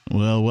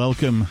Well,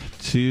 welcome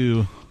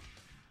to,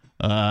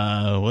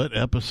 what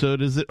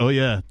episode is it? Oh,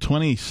 yeah,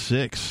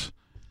 26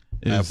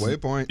 halfway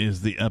point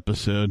is the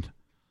episode.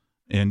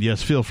 And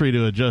yes, feel free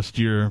to adjust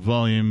your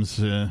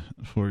volumes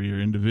for your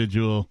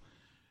individual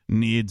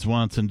needs,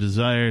 wants, and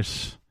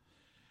desires.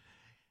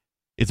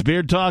 It's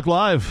Beard Talk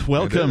Live.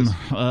 Welcome.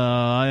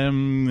 I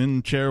am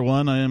in chair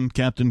one. I am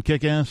Captain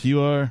Kickass.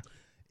 You are?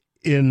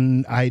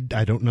 I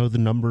don't know the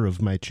number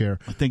of my chair.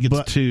 I think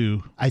it's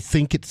 2. I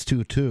think it's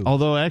 2 too.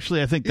 Although,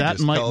 actually, I think that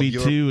might be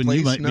 2 and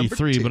you might be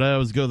 3, 2. But I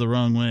always go the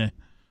wrong way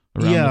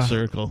around the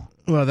circle.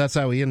 Well, that's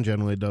how Ian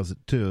generally does it,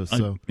 too.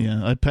 So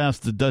I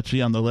passed the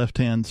Dutchie on the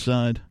left-hand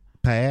side.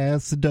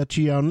 Pass the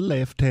Dutchie on the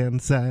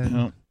left-hand side.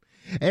 Oh.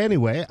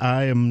 Anyway,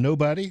 I am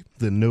nobody,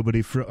 the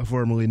nobody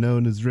formerly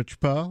known as Rich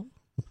Paul.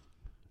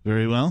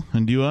 Very well.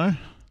 And you are?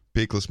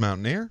 Peakless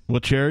Mountaineer.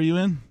 What chair are you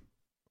in?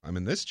 I'm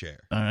in this chair.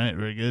 All right,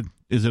 very good.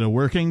 Is it a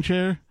working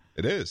chair?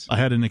 It is. I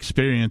had an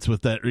experience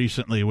with that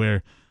recently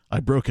where I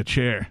broke a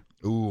chair.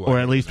 Ooh, or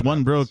at least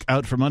one broke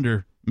out from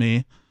under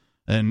me,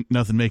 and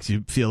nothing makes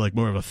you feel like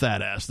more of a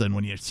fat ass than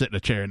when you sit in a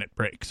chair and it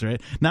breaks,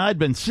 right? Now, I'd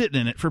been sitting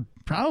in it for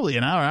probably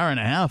an hour and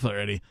a half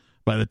already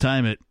by the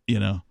time it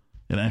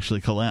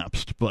actually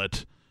collapsed,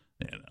 but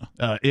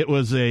it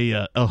was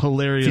a hilarious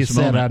moment. If you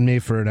sat on me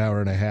for an hour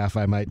and a half,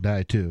 I might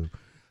die too.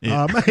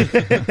 Yeah.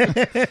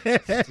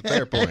 That's a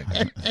fair point.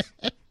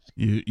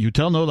 You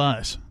tell no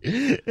lies.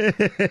 Now,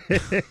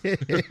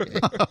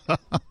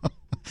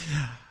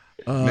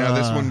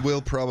 this one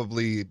will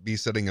probably be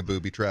setting a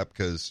booby trap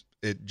because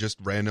it just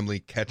randomly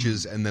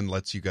catches and then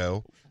lets you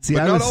go. See,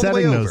 but I was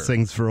setting those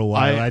things for a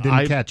while. I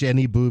didn't catch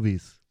any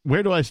boobies.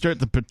 Where do I start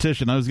the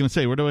petition? I was going to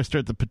say, where do I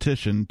start the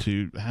petition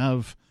to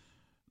have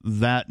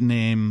that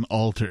name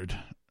altered,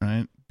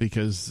 right?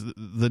 Because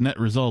the net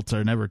results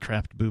are never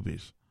trapped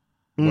boobies.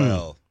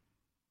 Well,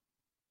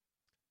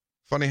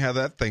 funny how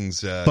that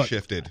thing's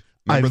shifted.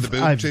 Remember the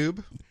boob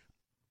tube?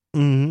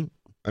 Mm-hmm.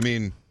 I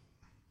mean,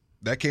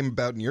 that came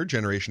about in your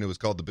generation. It was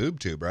called the boob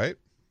tube, right?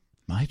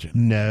 My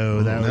generation?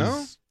 No, that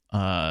was...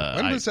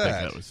 when was that? I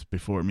think that was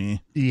before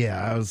me.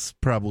 Yeah, I was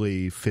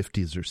probably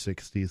 50s or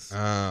 60s.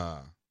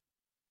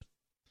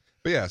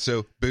 But yeah,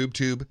 so boob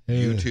tube,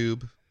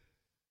 YouTube,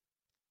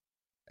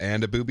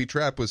 and a booby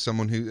trap was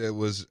someone who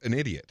was an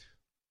idiot.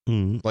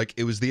 Mm-hmm. Like,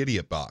 it was the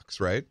idiot box,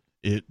 right?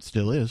 It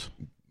still is.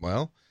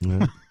 Well,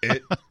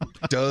 it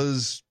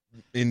does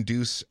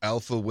induce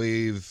alpha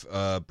wave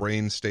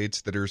brain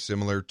states that are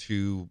similar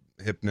to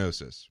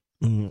hypnosis.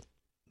 Mm-hmm.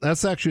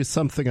 That's actually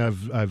something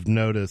I've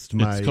noticed.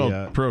 It's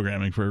called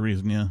programming for a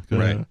reason, yeah.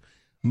 Right.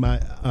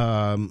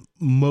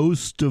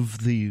 Most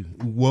of the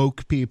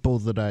woke people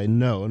that I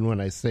know, and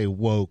when I say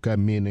woke,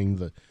 I'm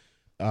meaning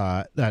that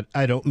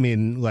I don't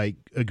mean like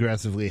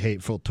aggressively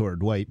hateful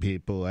toward white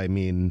people. I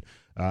mean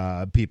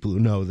people who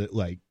know that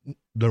like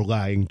they're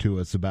lying to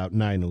us about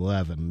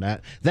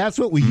 9/11. That's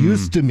what we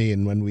used to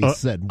mean when we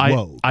said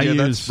woke.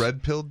 That's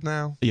red-pilled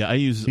now. Yeah, I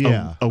use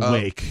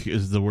awake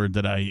is the word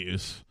that I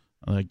use.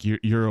 Like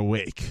you're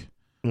awake.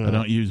 I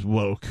don't use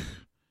woke.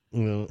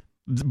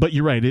 But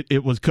you're right.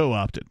 It was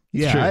co-opted.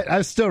 Yeah,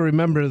 I still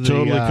remember the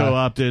totally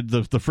co-opted.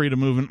 The freedom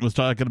movement was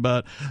talking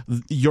about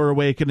your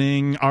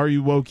awakening. Are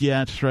you woke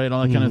yet? Right,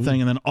 all that kind of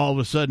thing. And then all of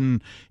a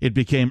sudden, it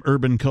became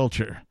urban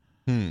culture.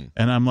 And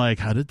I'm like,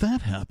 how did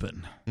that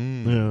happen?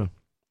 Yeah,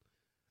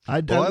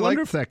 I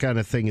wonder if that kind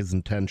of thing is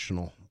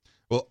intentional.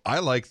 Well, I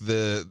like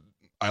the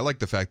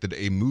fact that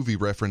a movie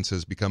reference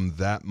has become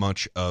that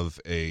much of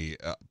a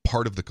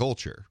part of the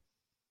culture.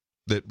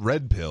 That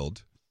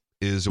red-pilled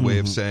is a way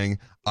of saying,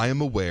 I am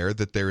aware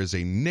that there is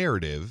a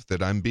narrative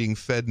that I'm being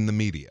fed in the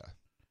media.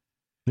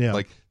 Yeah.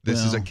 Like,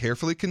 this is a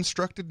carefully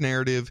constructed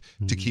narrative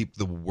to keep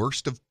the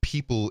worst of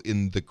people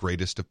in the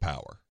greatest of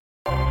power.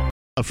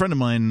 A friend of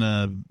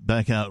mine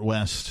back out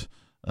west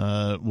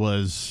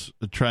was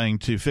trying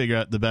to figure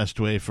out the best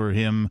way for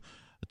him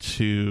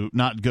to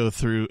not go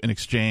through an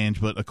exchange,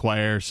 but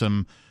acquire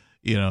some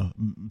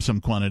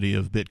quantity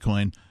of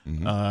Bitcoin.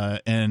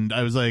 And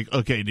I was like,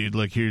 okay, dude,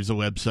 look, here's a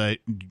website.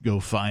 Go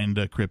find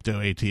a crypto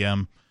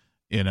ATM.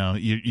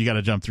 You got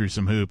to jump through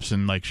some hoops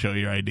and like show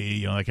your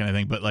ID, that kind of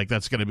thing. But like,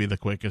 that's going to be the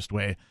quickest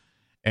way.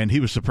 And he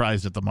was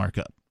surprised at the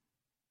markup.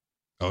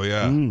 Oh,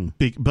 yeah.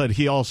 But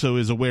he also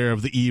is aware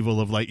of the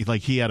evil of like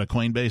he had a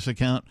Coinbase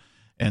account.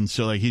 And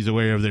so like, he's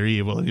aware of their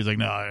evil. And he's like,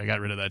 no, I got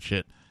rid of that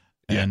shit.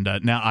 Yeah. And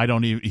now I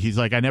don't even, he's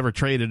like, I never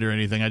traded or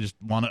anything. I just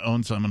want to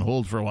own some and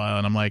hold for a while.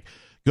 And I'm like,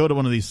 go to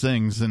one of these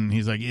things. And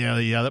he's like,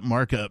 yeah, that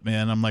markup,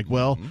 man. I'm like,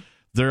 well,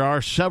 there are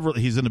several,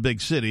 he's in a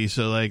big city.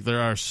 So like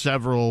there are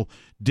several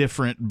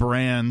different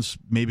brands,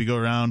 maybe go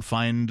around,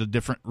 find a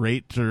different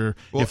rate, or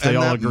if they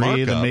all agree,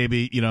 markup, then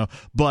maybe,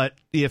 but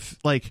if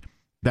like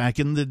back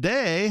in the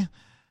day,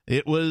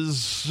 it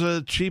was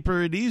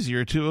cheaper and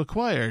easier to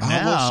acquire.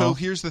 Now, so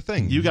here's the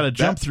thing. You got to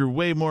jump through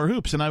way more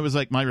hoops. And I was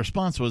like, my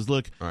response was,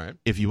 look,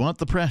 if you want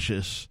the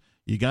precious,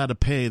 you got to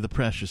pay the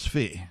precious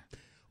fee.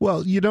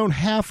 Well, you don't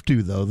have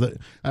to, though.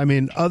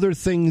 Other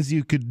things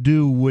you could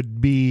do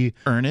would be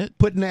earn it.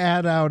 Put an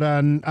ad out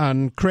on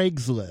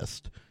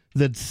Craigslist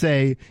that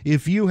say,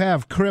 if you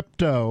have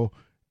crypto,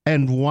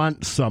 and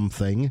want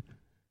something,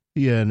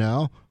 Yeah,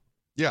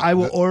 I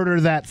will order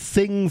that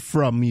thing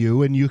from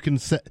you, and you can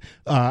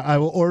I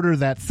will order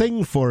that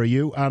thing for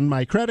you on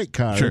my credit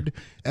card, Sure.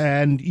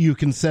 and you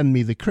can send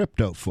me the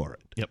crypto for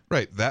it.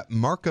 right. That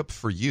markup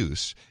for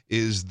use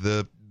is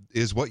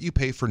what you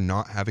pay for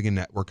not having a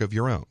network of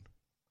your own.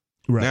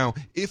 Right. Now,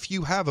 if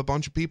you have a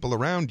bunch of people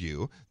around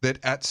you that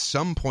at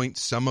some point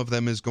some of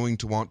them is going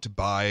to want to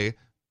buy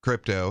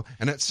crypto,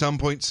 and at some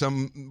point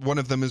one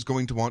of them is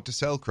going to want to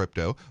sell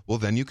crypto, well,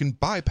 then you can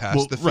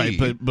bypass the fee.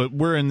 Right, but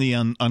we're in the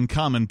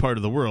uncommon part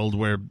of the world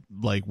where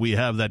like we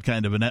have that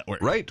kind of a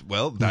network. Right.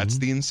 Well, that's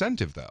the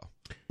incentive, though.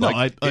 No,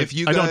 Like, I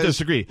don't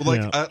disagree.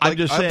 I'm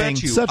just saying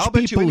Such I'll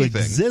bet you people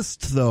anything.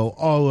 exist, though,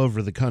 all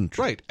over the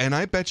country. Right, and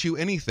I bet you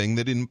anything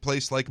that in a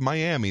place like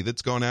Miami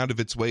that's gone out of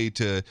its way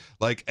to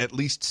like at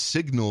least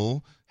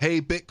signal,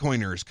 hey,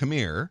 Bitcoiners, come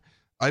here.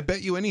 I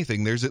bet you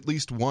anything there's at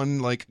least one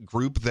like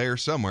group there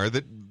somewhere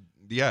that,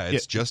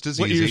 it's just as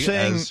what easy you're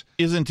saying as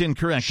isn't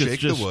incorrect. shake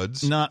it's just the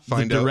woods, not the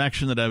find out.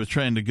 direction that I was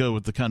trying to go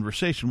with the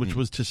conversation, which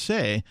was to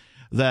say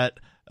that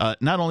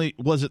not only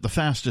was it the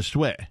fastest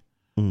way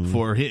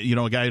for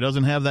a guy who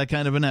doesn't have that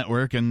kind of a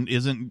network and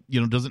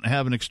doesn't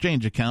have an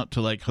exchange account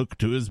to like hook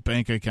to his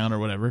bank account or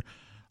whatever.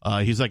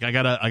 He's like, I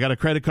got a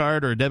credit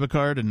card or a debit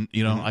card, and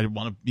I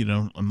want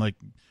to, I'm like,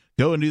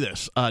 go and do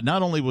this.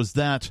 Not only was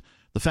that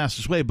the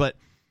fastest way, but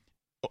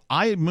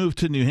I moved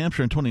to New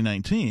Hampshire in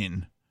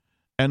 2019,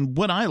 and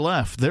when I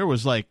left, there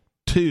was like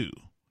 2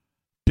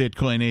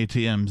 Bitcoin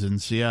ATMs in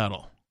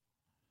Seattle.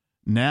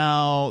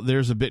 Now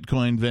there's a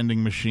Bitcoin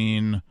vending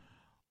machine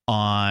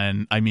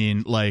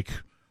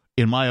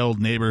in my old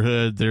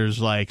neighborhood, there's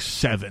like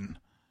 7,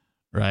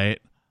 right?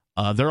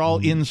 They're all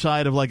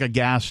inside of like a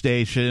gas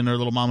station or a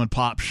little mom and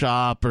pop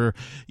shop or,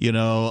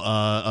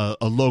 a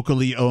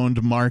locally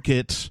owned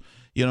market,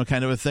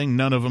 kind of a thing.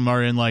 None of them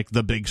are in like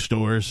the big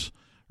stores,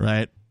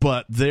 right?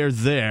 But they're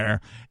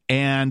there,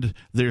 and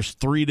there's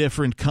 3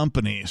 different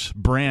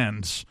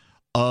brands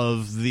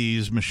of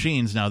these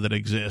machines now that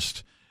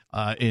exist,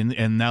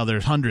 and now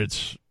there's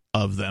hundreds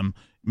of them.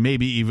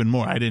 Maybe even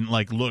more. I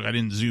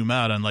didn't zoom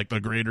out on like the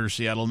greater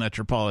Seattle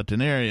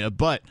metropolitan area,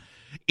 but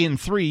in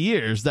 3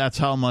 years, that's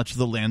how much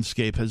the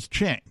landscape has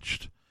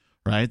changed,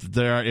 right?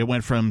 It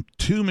went from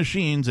 2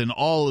 machines in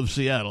all of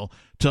Seattle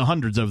to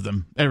hundreds of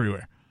them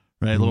everywhere,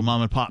 right? Little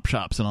mom and pop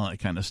shops and all that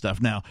kind of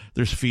stuff. Now,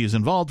 there's fees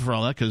involved for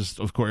all that because,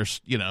 of course,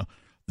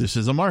 this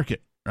is a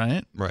market,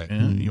 right? Right.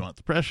 And you want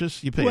the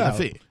precious, you pay the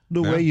fee.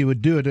 The way you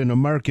would do it in a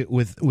market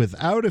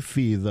without a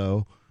fee,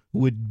 though,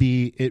 would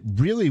be it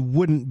really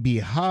wouldn't be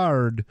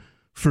hard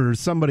for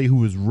somebody who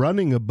was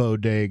running a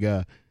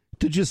bodega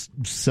to just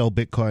sell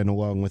Bitcoin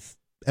along with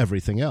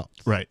everything else.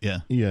 Right, yeah.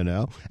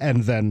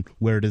 And then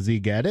where does he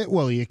get it?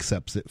 Well, he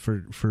accepts it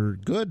for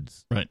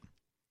goods. Right.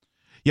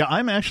 Yeah,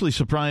 I'm actually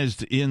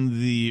surprised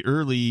in the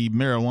early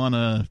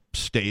marijuana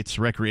states,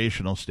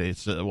 recreational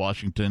states,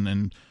 Washington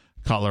and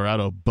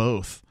Colorado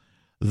both,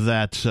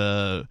 that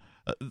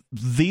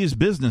these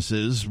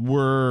businesses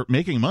were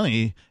making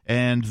money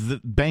and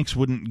the banks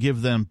wouldn't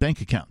give them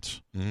bank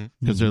accounts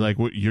because they're like,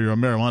 well, you're a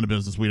marijuana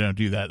business. We don't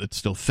do that. It's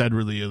still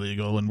federally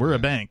illegal, and we're a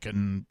bank,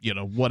 and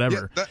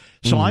whatever.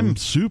 So I'm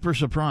super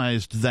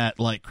surprised that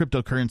like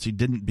cryptocurrency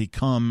didn't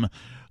become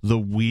the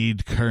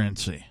weed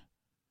currency.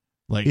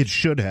 Like it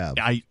should have.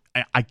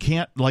 I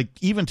can't, like,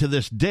 even to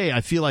this day,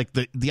 I feel like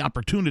the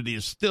opportunity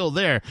is still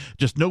there.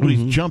 Just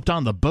nobody's jumped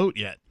on the boat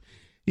yet.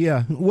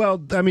 Yeah,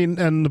 well, I mean,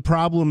 and the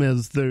problem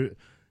is too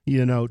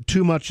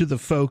much of the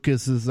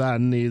focus is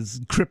on these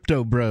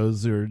crypto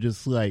bros who are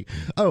just like,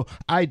 oh,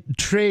 I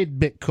trade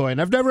Bitcoin.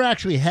 I've never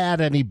actually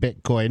had any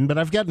Bitcoin, but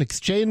I've got an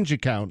exchange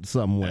account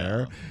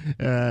somewhere.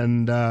 Yeah.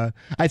 And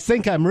I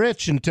think I'm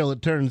rich until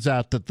it turns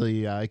out that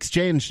the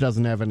exchange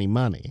doesn't have any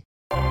money.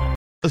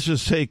 Let's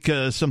just take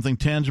something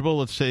tangible.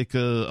 Let's take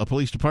a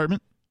police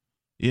department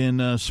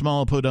in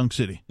small Podunk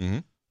City,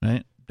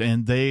 right?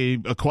 And they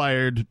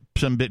acquired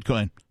some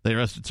Bitcoin. They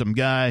arrested some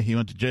guy. He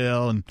went to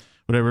jail and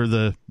whatever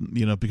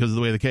because of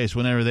the way of the case,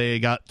 whenever they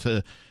got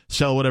to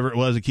sell whatever it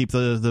was to keep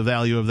the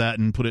value of that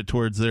and put it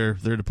towards their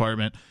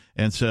department.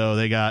 And so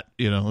they got,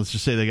 let's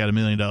just say they got $1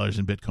 million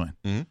in Bitcoin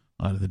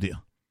out of the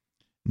deal.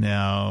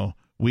 Now,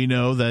 we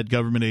know that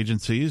government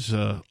agencies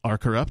are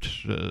corrupt.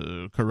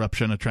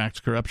 Corruption attracts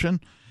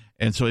corruption.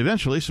 And so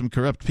eventually some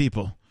corrupt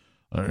people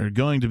are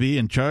going to be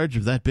in charge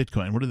of that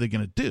Bitcoin. What are they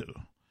going to do?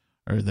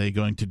 Are they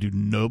going to do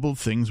noble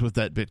things with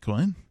that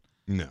Bitcoin?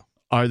 No.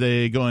 Are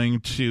they going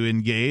to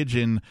engage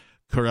in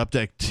corrupt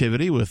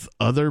activity with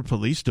other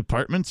police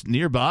departments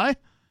nearby?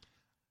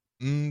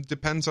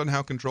 Depends on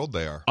how controlled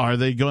they are. Are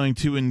they going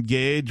to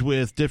engage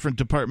with different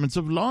departments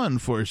of law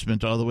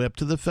enforcement all the way up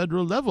to the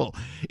federal level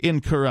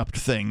in corrupt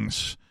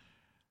things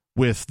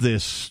with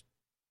this,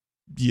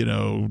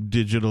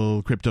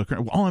 digital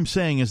cryptocurrency? All I'm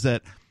saying is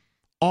that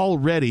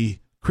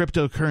already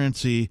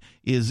cryptocurrency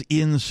is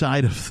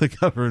inside of the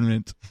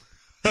government.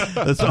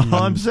 That's all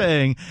I'm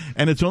saying.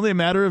 And it's only a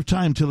matter of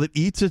time till it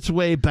eats its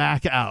way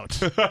back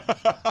out.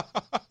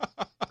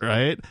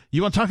 Right?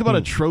 You want to talk about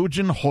a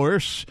Trojan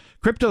horse?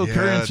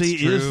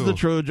 Cryptocurrency is the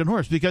Trojan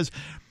horse because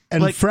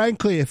And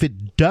frankly, if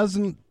it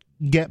doesn't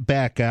get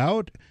back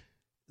out,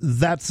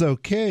 that's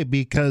okay,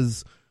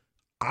 because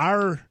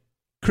our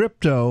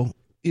crypto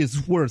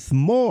is worth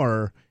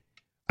more.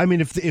 I mean,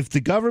 if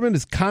the government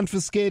is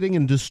confiscating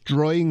and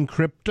destroying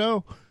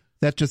crypto,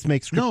 that just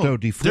makes crypto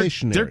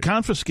deflationary. They're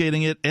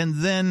confiscating it and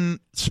then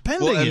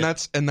spending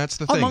it. And that's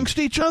the thing. Amongst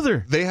each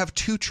other. They have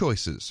two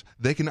choices.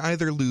 They can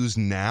either lose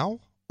now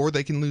or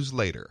they can lose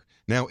later.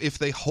 Now, if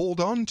they hold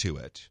on to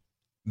it,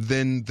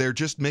 then they're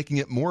just making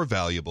it more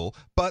valuable,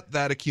 but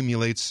that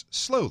accumulates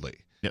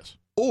slowly. Yes.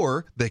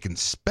 Or they can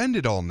spend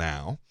it all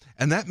now,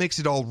 and that makes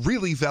it all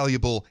really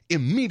valuable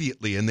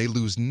immediately, and they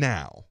lose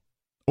now.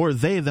 Or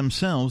they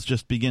themselves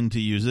just begin to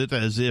use it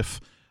as if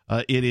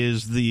it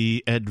is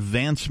the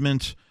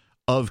advancement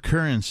of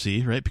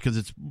currency, right?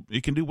 Because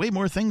it can do way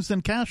more things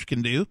than cash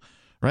can do,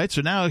 right?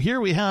 So now here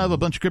we have a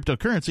bunch of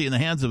cryptocurrency in the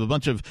hands of a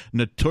bunch of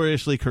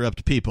notoriously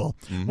corrupt people.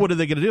 Mm-hmm. What are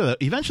they going to do?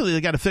 Eventually,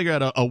 they got to figure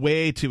out a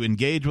way to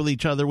engage with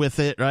each other with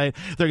it, right?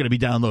 They're going to be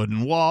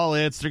downloading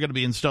wallets. They're going to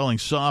be installing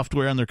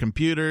software on their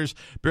computers,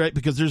 right?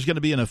 Because there's going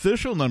to be an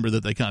official number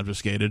that they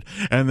confiscated,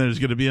 and there's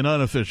going to be an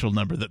unofficial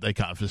number that they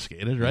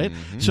confiscated, right?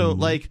 Mm-hmm. So,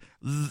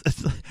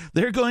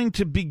 they're going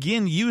to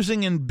begin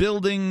using and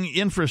building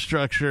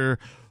infrastructure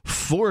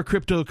for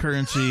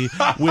cryptocurrency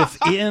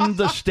within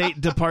the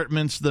State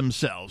Departments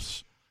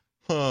themselves.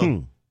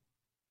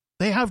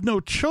 They have no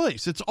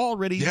choice. It's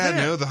already there.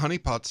 Yeah, no, the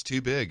honeypot's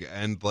too big.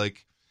 And,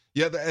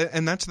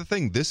 and that's the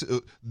thing.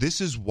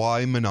 This is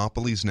why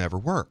monopolies never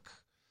work.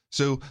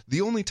 So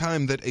the only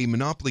time that a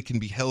monopoly can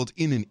be held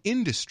in an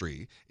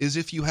industry is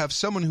if you have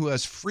someone who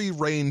has free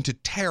reign to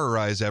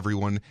terrorize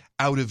everyone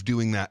out of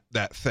doing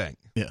that thing.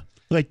 Yeah.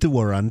 Like the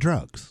war on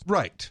drugs.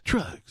 Right.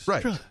 Drugs.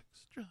 Right. Drugs.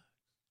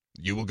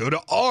 You will go to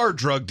our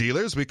drug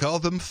dealers, we call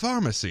them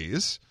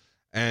pharmacies,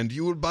 and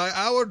you will buy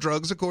our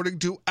drugs according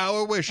to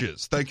our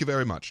wishes. Thank you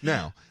very much.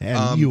 Now,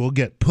 and you will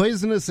get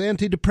poisonous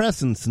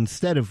antidepressants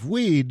instead of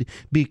weed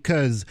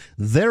because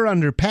they're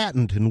under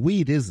patent and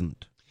weed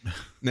isn't.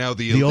 Now,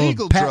 the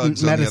illegal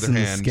drugs, on the other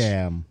hand,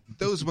 scam.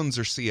 Those ones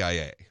are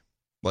CIA.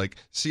 Like,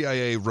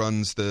 CIA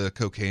runs the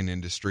cocaine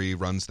industry,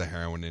 runs the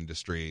heroin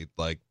industry.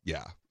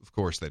 Yeah, of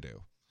course they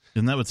do.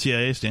 Isn't that what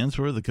CIA stands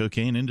for? The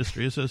Cocaine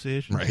Industry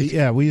Association? Right.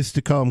 Yeah, we used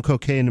to call them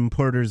Cocaine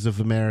Importers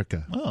of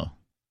America. Oh.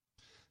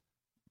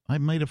 I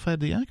might have had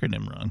the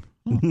acronym wrong.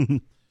 Oh.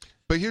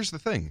 But here's the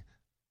thing.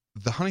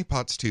 The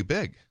honeypot's too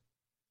big.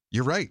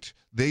 You're right.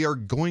 They are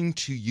going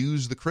to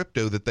use the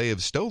crypto that they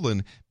have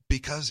stolen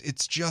because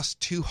it's just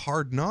too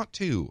hard not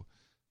to.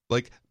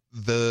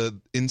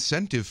 The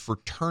incentive for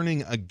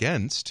turning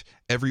against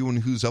everyone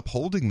who's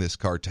upholding this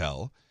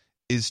cartel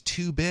is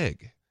too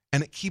big,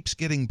 and it keepps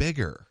getting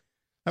bigger.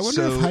 I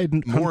wonder if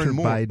Hunter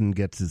Biden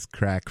gets his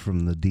crack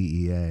from the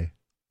DEA.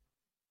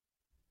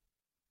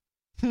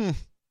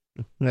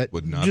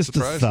 Would not just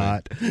surprise a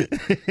thought. me.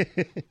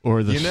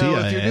 Or the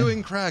CIA. If you're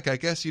doing crack, I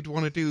guess you'd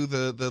want to do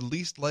the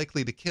least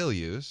likely to kill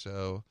you,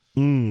 so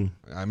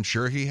I'm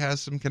sure he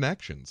has some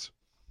connections.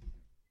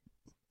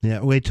 Yeah,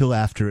 wait till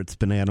after it's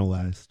been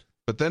analyzed.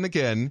 But then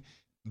again,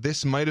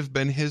 this might have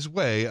been his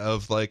way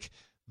of, the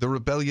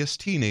rebellious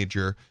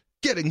teenager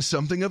getting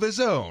something of his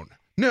own.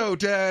 No,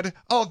 Dad,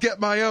 I'll get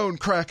my own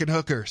crack and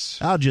hookers.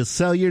 I'll just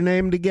sell your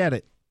name to get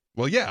it.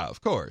 Well, yeah,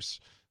 of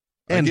course.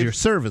 And your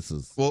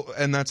services. Well,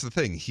 and that's the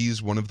thing.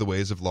 He's one of the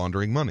ways of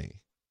laundering money.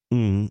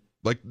 Mm-hmm.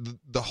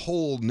 The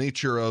whole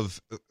nature of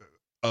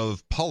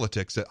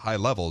politics at high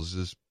levels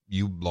is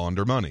you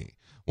launder money.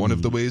 One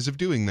of the ways of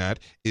doing that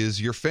is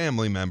your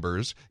family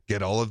members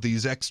get all of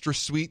these extra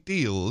sweet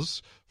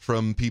deals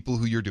from people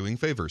who you're doing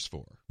favors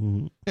for.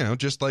 Mm-hmm.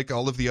 Just like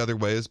all of the other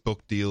ways,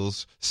 book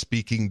deals,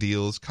 speaking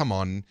deals. Come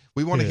on.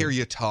 We want to hear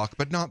you talk,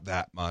 but not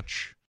that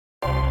much.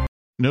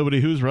 Nobody.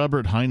 Who's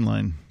Robert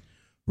Heinlein?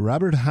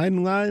 Robert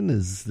Heinlein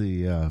is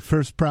the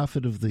first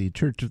prophet of the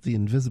Church of the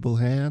Invisible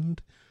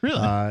Hand.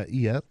 Really?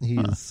 Yeah, he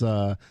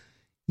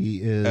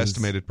is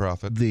estimated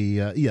prophet.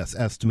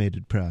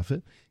 Estimated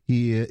prophet.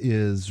 He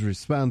is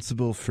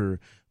responsible for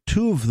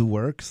two of the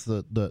works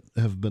that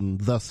have been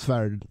thus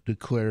far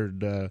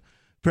declared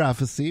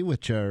prophecy,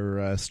 which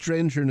are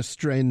Stranger in a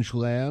Strange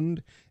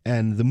Land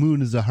and The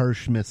Moon is a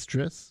Harsh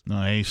Mistress.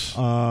 Nice.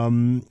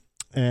 And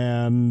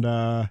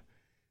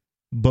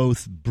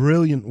both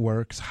brilliant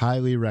works,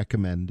 highly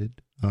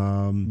recommended.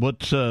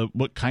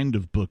 What kind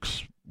of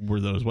books were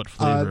those? What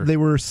flavor? They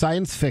were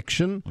science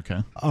fiction.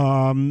 Okay.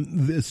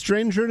 The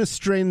Stranger in a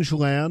Strange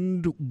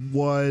Land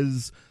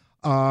was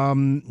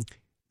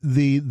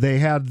they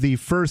had the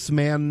first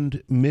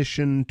manned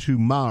mission to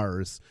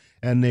Mars,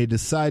 and they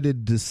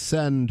decided to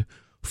send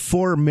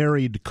 4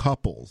 married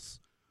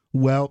couples.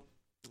 Well,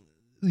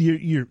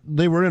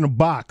 they were in a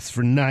box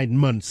for 9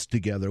 months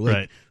together,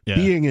 right? Yeah.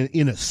 Being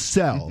in a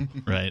cell,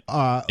 right?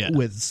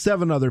 With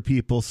 7 other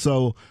people.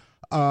 So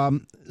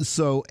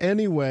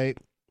anyway,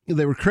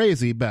 they were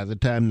crazy by the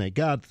time they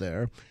got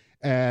there,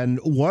 and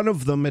one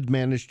of them had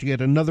managed to get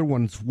another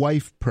one's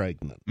wife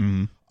pregnant.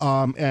 Mm-hmm.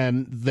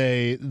 And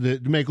to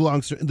make a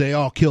long story, they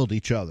all killed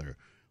each other,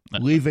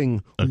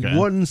 leaving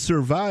one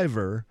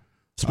survivor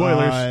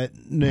Spoilers.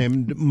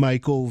 Named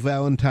Michael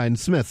Valentine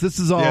Smith. This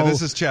is all. Yeah,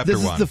 this is chapter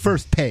This one. is the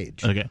first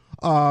page. Okay.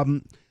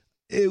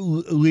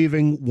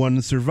 Leaving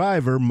one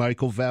survivor,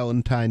 Michael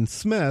Valentine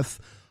Smith,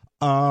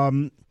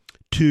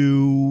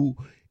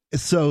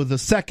 so the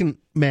second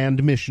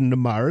manned mission to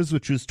Mars,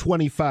 which was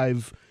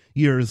 25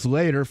 years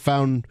later,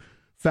 found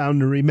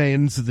the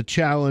remains of the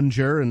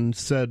Challenger and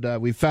said,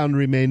 we found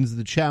remains of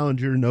the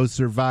Challenger, no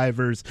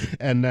survivors.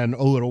 And then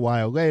a little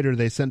while later,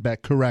 they sent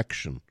back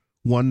correction,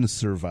 one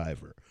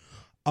survivor.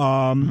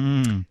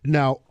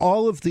 Now,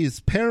 all of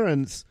these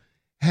parents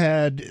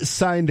had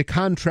signed a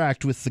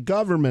contract with the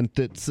government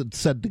that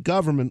said the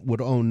government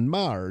would own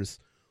Mars.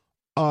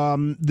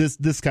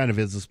 This kind of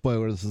is a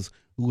spoiler. This is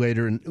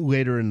later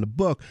in the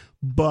book,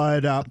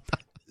 but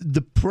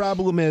the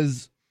problem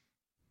is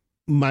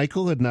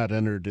Michael had not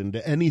entered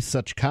into any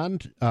such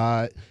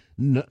contract,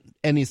 and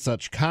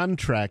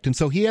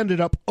so he ended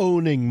up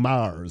owning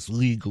Mars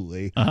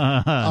legally.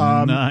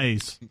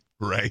 Nice.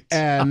 Right.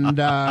 And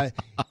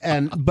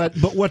but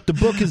what the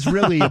book is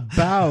really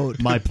about,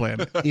 My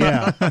planet.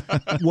 yeah,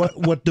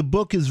 what the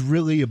book is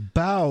really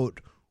about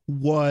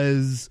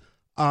was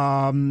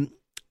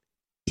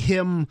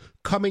him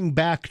coming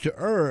back to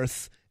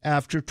Earth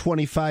after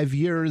 25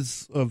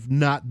 years of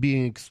not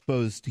being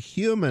exposed to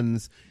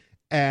humans,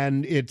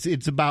 and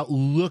it's about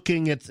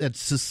looking at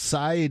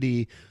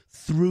society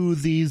through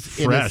these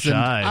Fresh innocent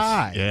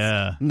eyes.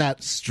 Yeah.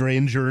 Not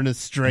stranger in a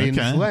strange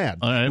Okay. land,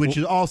 All right. which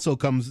also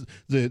comes.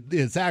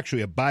 It's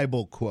actually a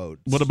Bible quote.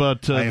 What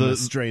about I am a the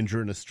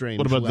stranger in a strange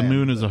what about land. the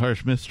moon as a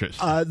harsh mistress?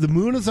 The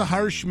Moon is a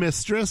Harsh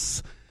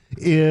Mistress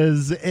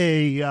is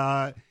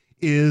a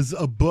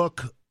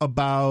book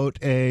about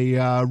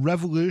a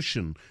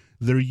revolution.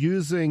 They're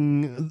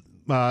using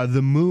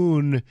the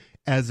moon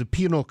as a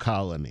penal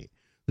colony.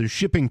 They're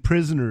shipping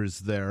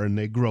prisoners there, and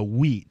they grow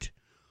wheat.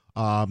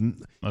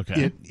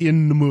 Okay.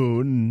 In the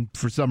moon.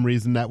 For some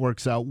reason, that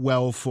works out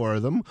well for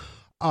them.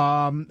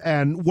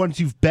 And once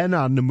you've been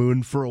on the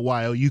moon for a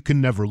while, you can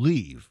never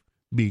leave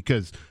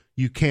because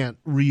you can't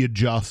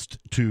readjust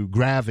to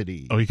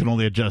gravity. Oh, you can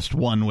only adjust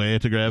one way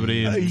to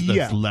gravity, and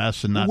that's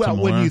less and not well, to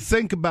more. when you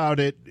think about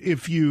it,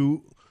 if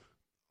you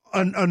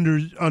under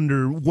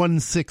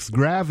 1/6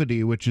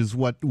 gravity, which is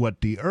what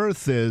the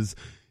Earth is,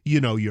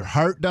 your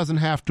heart doesn't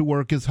have to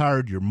work as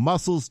hard, your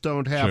muscles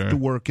don't have to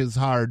work as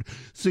hard,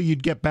 so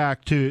you'd get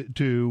back to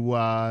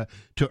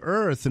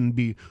Earth and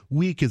be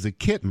weak as a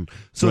kitten.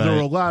 So there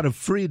were a lot of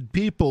freed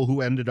people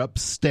who ended up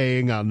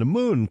staying on the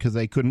moon because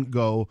they couldn't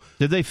go.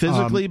 Did they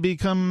physically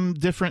become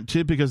different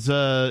too? Because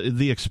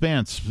the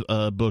Expanse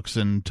books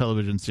and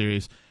television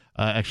series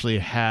actually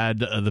had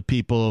the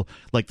people,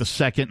 like the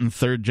second and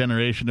third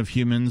generation of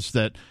humans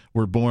that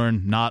were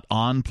born not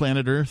on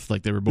planet Earth,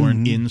 like they were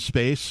born in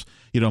space,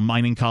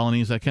 mining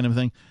colonies, that kind of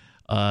thing.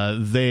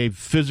 They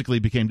physically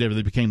became different.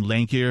 They became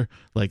lankier,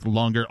 like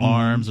longer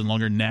arms and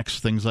longer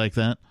necks, things like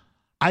that.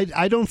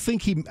 I don't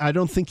think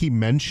he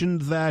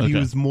mentioned that. Okay. He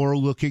was more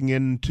looking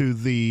into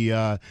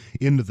the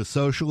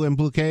social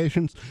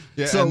implications.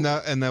 Yeah, so,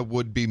 and that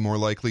would be more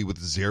likely with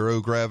zero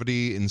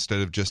gravity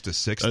instead of just a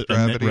sixth right,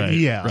 gravity.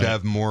 Yeah. To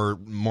have more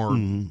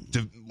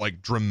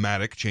like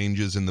dramatic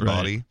changes in the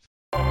body.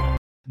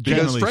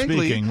 Generally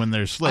frankly, speaking, when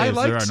they're slaves,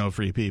 there are no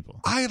free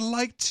people. I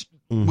liked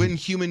when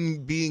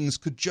human beings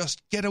could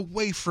just get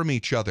away from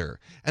each other,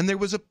 and there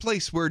was a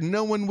place where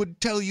no one would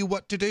tell you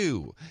what to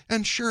do.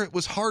 And sure, it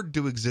was hard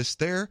to exist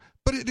there,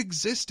 but it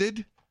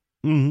existed.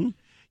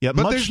 Yeah,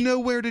 But there's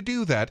nowhere to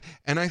do that,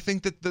 and I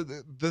think that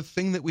the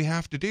thing that we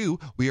have to do,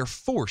 we are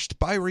forced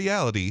by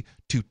reality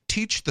to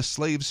teach the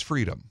slaves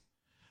freedom.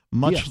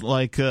 Much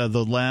like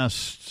the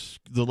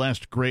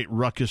last great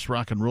ruckus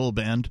rock and roll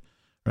band,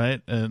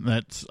 right? And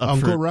that's up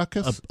Uncle for,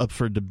 Ruckus? up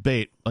for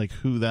debate, like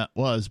who that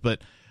was.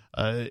 But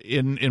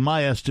in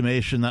my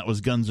estimation, that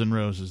was Guns N'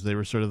 Roses. They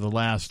were sort of the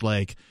last,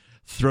 like,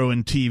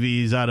 throwing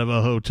TVs out of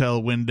a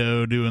hotel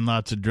window, doing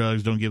lots of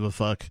drugs, don't give a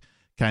fuck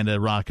kind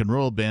of rock and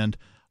roll band.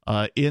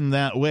 In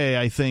that way,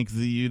 I think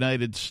the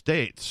United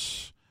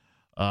States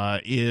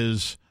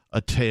is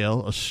a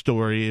tale, a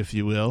story, if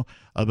you will,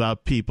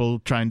 about people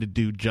trying to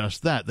do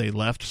just that. They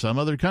left some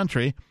other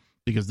country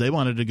because they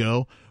wanted to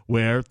go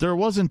where there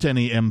wasn't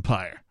any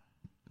empire.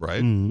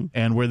 Right.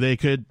 And where they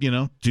could,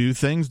 do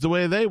things the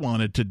way they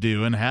wanted to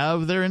do and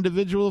have their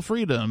individual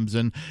freedoms.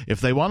 And if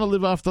they want to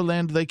live off the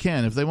land, they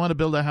can. If they want to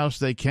build a house,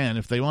 they can.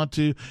 If they want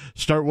to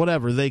start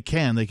whatever, they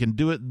can. They can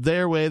do it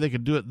their way. They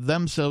can do it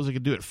themselves. They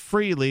can do it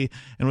freely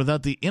and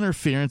without the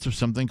interference of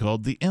something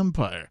called the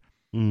empire.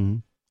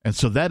 And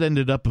so that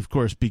ended up, of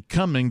course,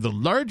 becoming the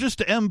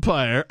largest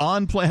empire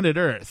on planet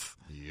Earth.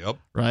 Yep.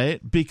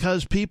 Right?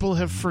 Because people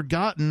have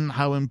forgotten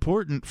how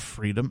important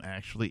freedom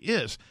actually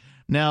is.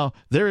 Now,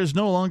 there is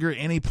no longer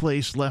any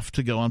place left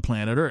to go on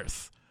planet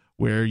Earth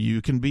where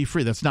you can be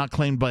free. That's not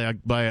claimed by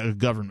a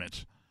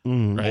government.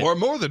 Right? Or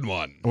more than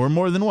one. Or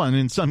more than one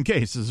in some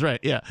cases, right?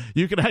 Yeah.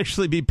 You could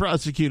actually be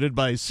prosecuted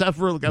by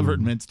several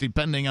governments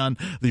depending on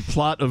the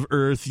plot of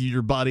Earth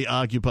your body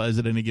occupies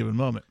at any given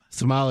moment.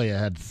 Somalia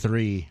had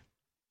 3.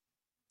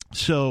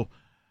 So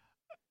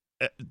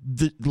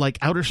like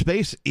outer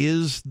space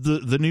is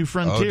the new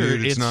frontier. Oh,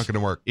 dude, it's not going to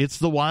work. It's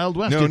the Wild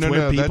West. No, it's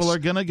where people are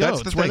going to go.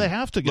 It's where they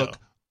have to go. Look,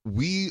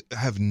 we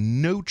have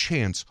no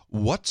chance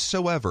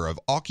whatsoever of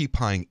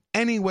occupying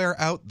anywhere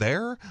out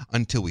there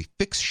until we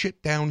fix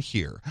shit down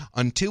here.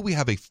 Until we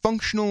have a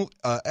functional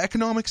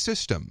economic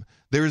system,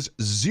 there's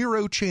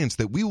zero chance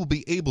that we will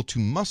be able to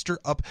muster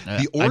up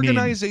the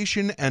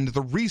organization and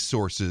the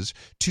resources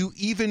to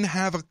even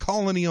have a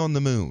colony on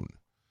the moon.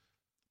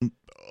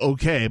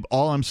 Okay,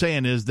 all I'm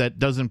saying is that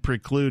doesn't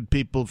preclude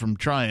people from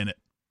trying it.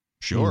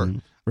 Sure. Mm-hmm.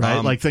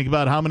 Right? Like, think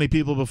about how many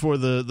people before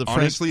the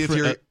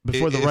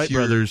Wright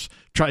brothers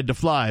tried to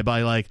fly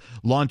by, like,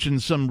 launching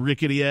some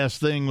rickety-ass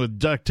thing with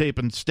duct tape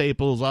and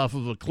staples off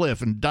of a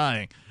cliff and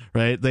dying,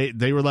 right?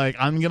 They were like,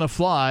 I'm going to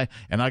fly,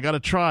 and I got to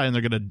try, and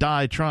they're going to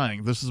die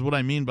trying. This is what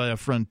I mean by a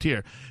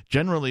frontier.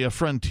 Generally, a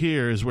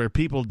frontier is where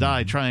people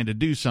die trying to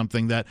do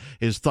something that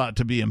is thought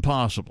to be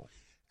impossible.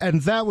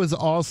 And that was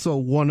also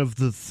one of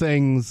the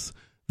things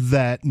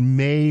that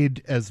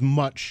made as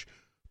much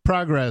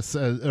progress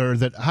or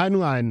that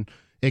Heinlein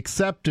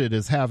accepted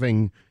as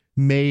having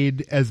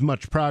made as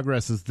much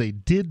progress as they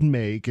did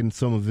make in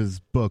some of his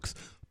books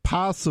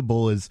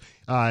possible is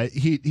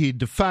he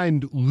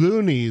defined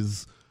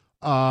loonies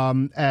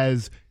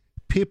as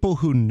people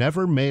who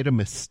never made a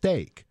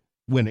mistake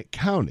when it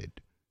counted.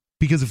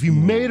 Because if you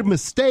made a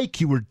mistake,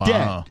 you were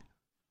dead.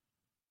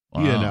 Wow.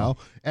 You know,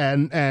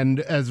 and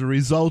as a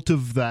result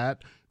of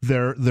that,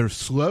 their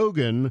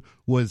slogan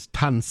was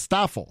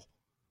Tanstaffel,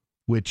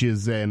 which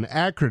is an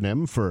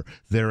acronym for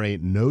 "There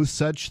ain't no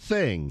such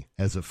thing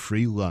as a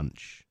free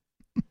lunch."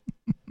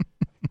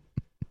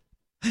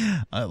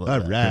 I love All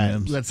right,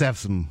 acronyms. let's have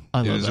some.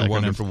 It is a acronyms.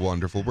 wonderful,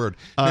 wonderful word.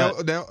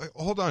 Now,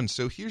 hold on.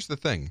 So here's the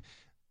thing.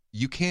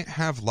 You can't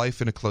have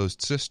life in a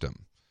closed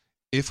system.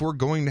 If we're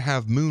going to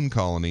have moon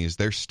colonies,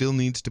 there still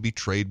needs to be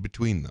trade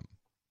between them.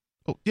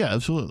 Oh, yeah,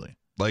 absolutely.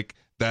 Like,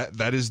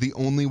 that is the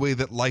only way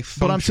that life functions.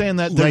 But I'm saying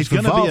that there's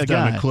Life going to be a evolved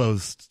on guy. a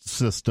closed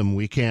system.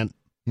 We can't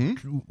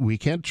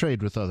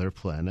trade with other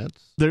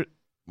planets.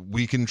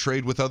 We can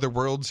trade with other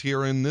worlds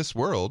here in this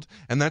world,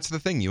 and that's the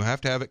thing. You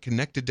have to have it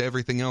connected to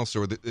everything else,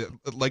 or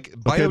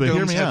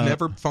biodomes have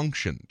never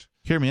functioned.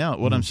 Hear me out.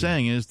 What I'm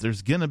saying is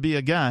there's going to be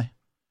a guy,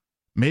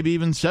 maybe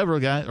even several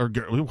guys, or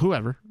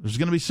whoever, there's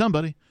going to be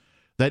somebody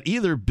that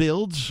either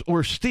builds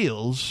or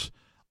steals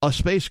a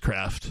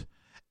spacecraft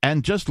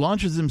and just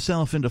launches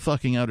himself into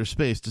fucking outer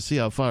space to see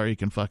how far he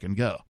can fucking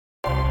go.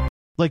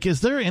 Like,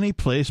 is there any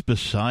place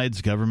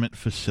besides government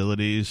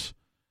facilities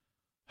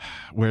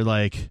where,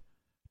 like,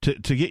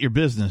 to get your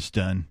business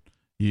done,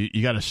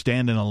 you got to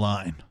stand in a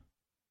line,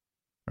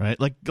 right?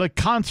 Like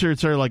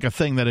concerts are like a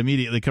thing that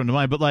immediately come to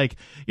mind, but like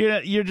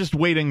you're just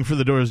waiting for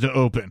the doors to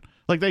open.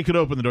 Like, they could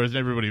open the doors and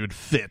everybody would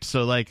fit.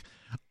 So, like,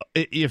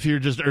 if you're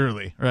just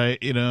early,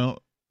 right? You know,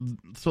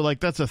 so like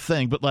that's a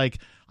thing. But like,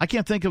 I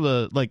can't think of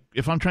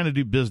if I'm trying to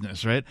do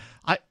business, right?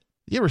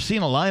 You ever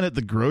seen a line at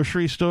the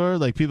grocery store?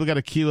 Like, people got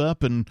to queue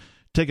up and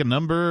take a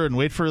number and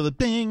wait for the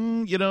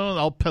bing, you know,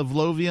 all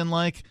Pavlovian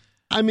like.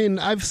 I mean,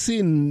 I've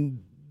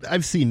seen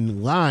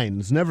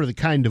lines, never the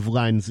kind of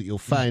lines that you'll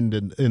find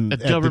at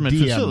government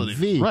the DMV.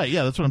 facilities. Right,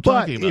 yeah, that's what I'm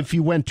but talking about. if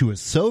you went to a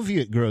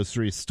Soviet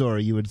grocery store,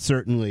 you would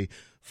certainly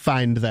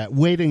find that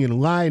waiting in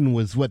line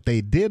was what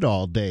they did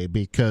all day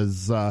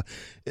because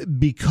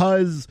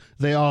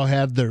they all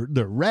had their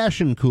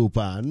ration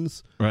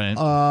coupons. Right.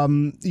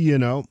 You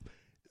know,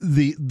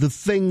 the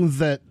thing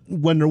that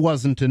when there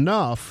wasn't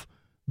enough,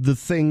 the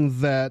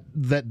thing that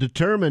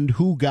determined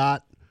who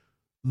got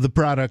the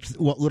product,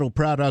 what little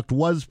product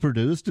was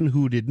produced and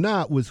who did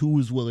not, was who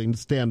was willing to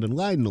stand in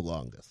line the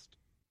longest.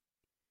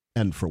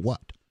 And for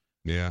what?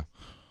 Yeah.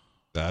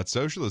 That's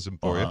socialism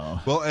for Wow. you.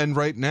 Well, and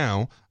right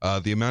now,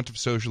 the amount of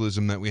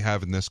socialism that we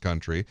have in this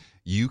country,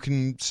 you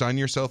can sign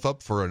yourself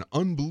up for an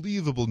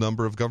unbelievable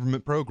number of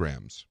government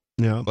programs.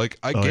 Yeah. Like,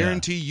 I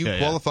guarantee you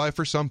qualify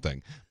for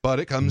something, but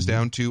it comes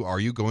down to, are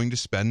you going to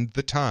spend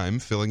the time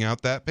filling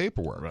out that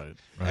paperwork? Right.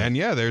 And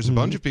yeah, there's a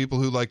bunch of people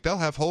who, like, they'll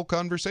have whole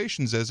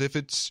conversations as if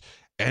it's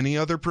any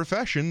other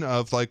profession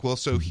of like, well,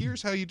 so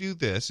here's how you do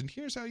this, and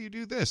here's how you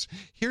do this.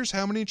 Here's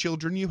how many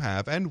children you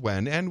have, and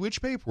when, and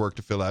which paperwork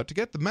to fill out to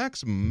get the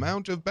maximum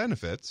amount of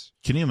benefits.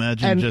 Can you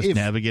imagine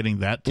navigating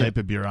that type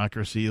of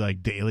bureaucracy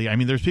like daily? I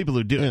mean, there's people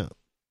who do it.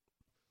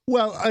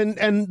 Well,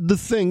 and the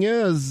thing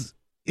is,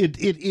 it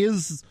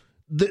is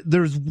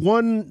there's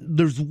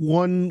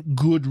one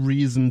good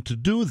reason to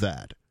do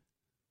that,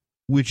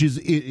 which is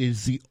it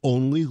is the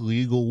only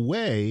legal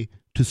way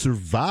to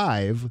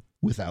survive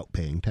without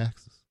paying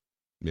taxes.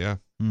 Yeah.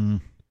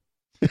 Mm.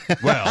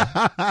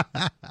 Well,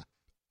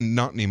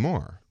 not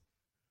anymore.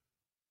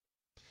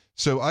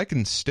 So I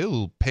can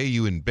still pay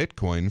you in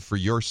Bitcoin for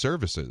your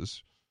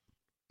services,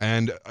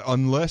 and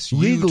unless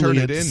you turn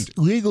it in,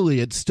 legally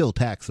it's still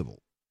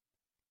taxable.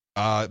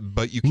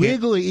 But you can't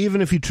legally,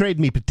 even if you trade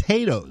me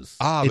potatoes,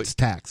 it's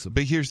taxable.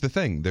 But here's the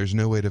thing: there's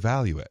no way to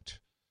value it.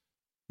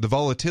 The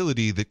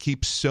volatility that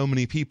keeps so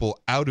many people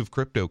out of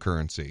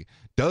cryptocurrency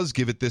does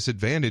give it this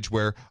advantage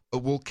where,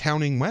 well,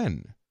 counting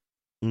when.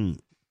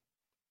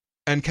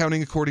 and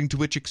counting according to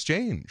which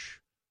exchange.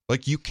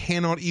 Like, you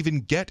cannot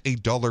even get a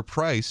dollar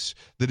price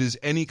that is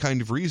any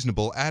kind of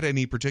reasonable at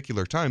any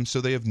particular time,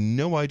 so they have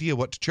no idea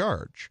what to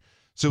charge.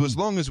 So as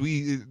long as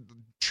we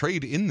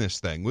trade in this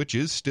thing, which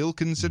is still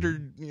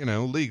considered,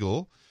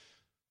 legal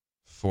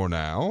for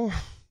now,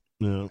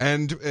 Yeah.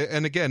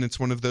 and again, it's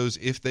one of those,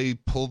 if they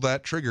pull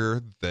that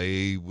trigger,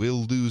 they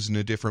will lose in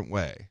a different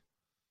way.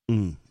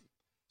 Mm.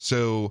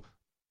 So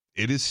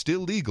it is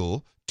still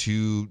legal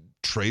to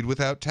trade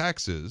without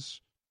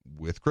taxes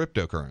with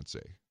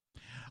cryptocurrency.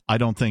 I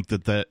don't think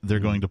that they're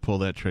going to pull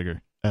that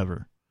trigger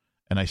ever.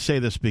 And I say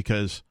this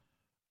because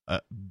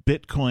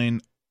Bitcoin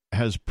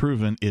has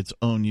proven its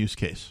own use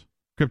case.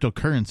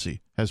 Cryptocurrency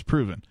has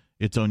proven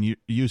its own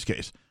use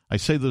case. I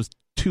say those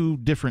two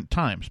different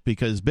times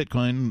because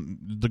Bitcoin,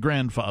 the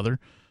grandfather,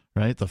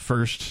 right, the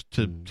first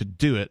to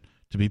do it,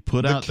 to be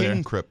put out there. The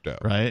king crypto.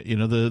 Right?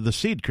 The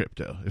seed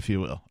crypto, if you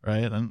will,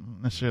 right? I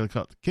don't necessarily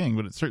call it the king,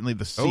 but it's certainly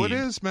the seed. Oh, it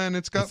is, man.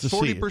 It's got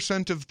 40%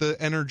 seed. of the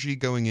energy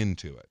going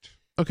into it.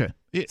 Okay.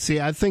 See,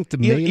 I think the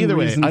main either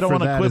way, reason I don't for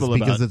want to that quibble is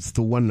because about it's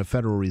the one the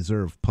Federal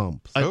Reserve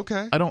pumps.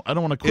 Okay. I don't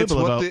want to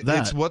quibble about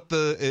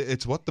that.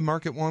 It's what the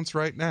market wants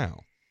right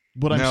now.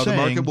 What I'm saying, the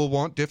market will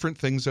want different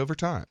things over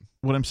time.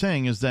 What I'm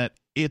saying is that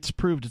it's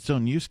proved its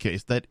own use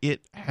case, that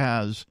it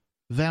has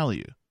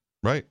value.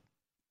 Right.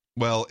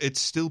 Well,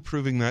 it's still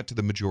proving that to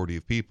the majority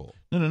of people.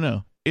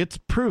 No. It's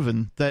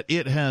proven that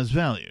it has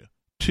value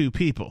to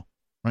people,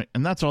 right?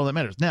 And that's all that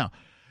matters. Now,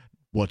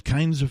 what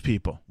kinds of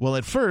people? Well,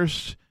 at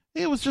first,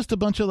 it was just a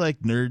bunch of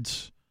like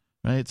nerds,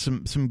 right?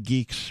 Some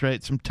geeks,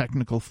 right? Some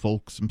technical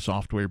folks, some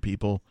software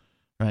people,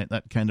 right?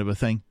 That kind of a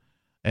thing.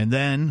 And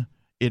then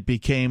it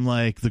became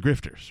like the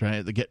grifters,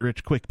 right? The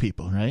get-rich-quick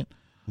people, right?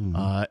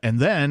 Mm-hmm. And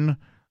then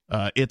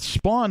it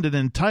spawned an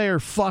entire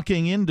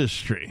fucking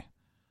industry,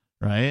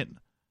 right?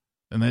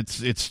 And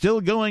it's still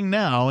going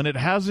now, and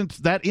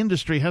that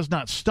industry has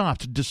not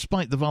stopped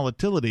despite the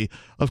volatility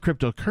of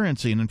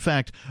cryptocurrency. And in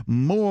fact,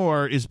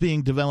 more is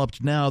being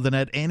developed now than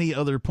at any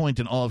other point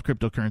in all of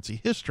cryptocurrency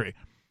history.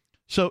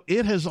 So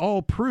it has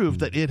all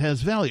proved that it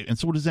has value. And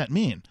so what does that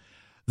mean?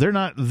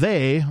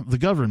 The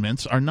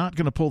governments, are not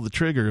going to pull the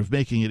trigger of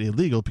making it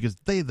illegal because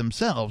they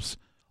themselves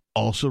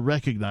also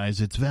recognize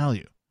its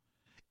value.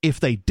 If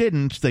they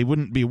didn't, they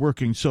wouldn't be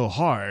working so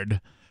hard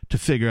to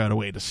figure out a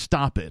way to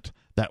stop it.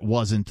 That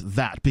wasn't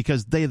that,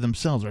 because they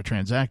themselves are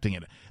transacting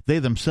it. They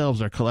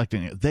themselves are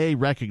collecting it. They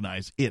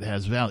recognize it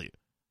has value.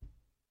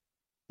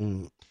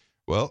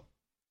 Well,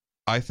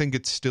 I think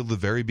it's still the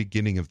very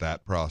beginning of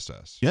that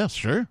process. Yes,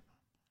 sure.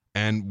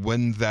 And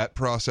when that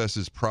process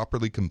is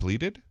properly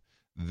completed,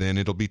 then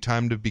it'll be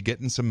time to be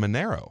getting some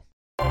Monero.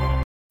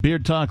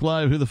 Beard Talk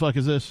Live, who the fuck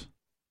is this?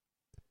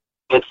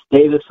 It's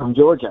David from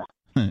Georgia.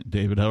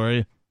 David, how are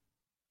you?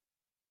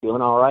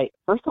 Doing all right.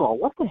 First of all,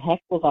 what the heck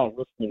was I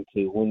listening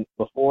to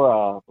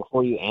before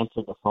you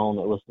answered the phone?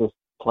 It was just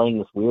playing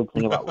this weird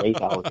thing about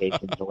rape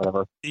allegations or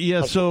whatever.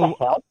 Yeah, so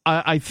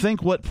I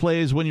think what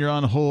plays when you're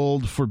on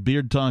hold for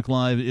Beard Talk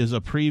Live is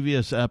a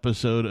previous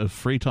episode of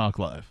Free Talk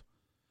Live.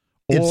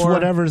 It's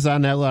whatever's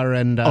on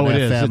LRN.FM, oh, it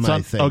is. It's on,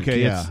 I think.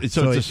 Okay, yeah.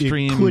 So it's a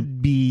stream. It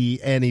could be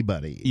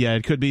anybody. Yeah,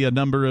 it could be a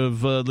number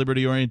of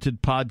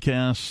liberty-oriented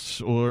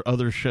podcasts or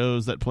other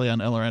shows that play on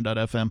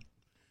LRN.FM.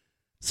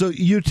 So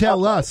you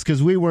tell us,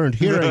 because we weren't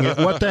hearing it.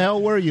 What the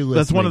hell were you listening to?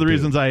 That's one of the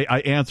reasons I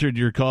answered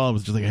your call. I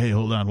was just like, hey,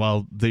 hold on,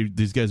 while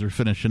these guys were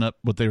finishing up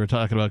what they were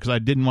talking about, because I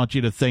didn't want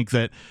you to think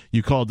that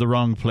you called the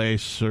wrong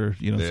place or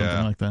something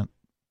like that.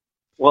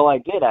 Well, I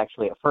did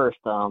actually at first.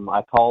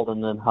 I called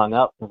and then hung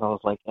up because I was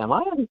like,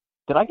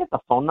 did I get the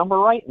phone number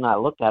right? And I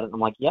looked at it and I'm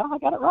like, yeah, I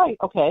got it right.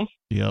 Okay.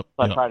 Yep.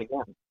 So I tried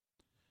again.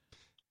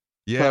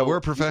 Yeah, so,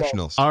 we're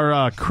professionals.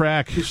 Our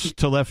crack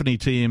telephony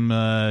team,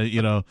 probably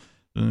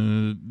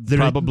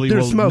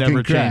they're will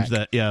never crack. change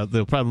that. Yeah,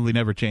 they'll probably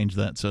never change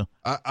that. So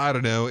I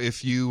don't know,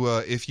 if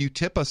you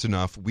tip us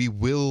enough, we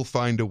will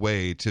find a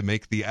way to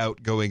make the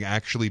outgoing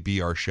actually be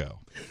our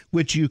show,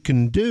 which you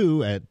can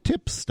do at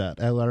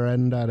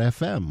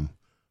tips.lrn.fm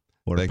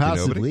or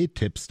possibly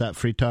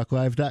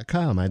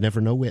tips.freetalklive.com. I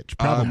never know which.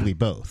 Probably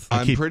both.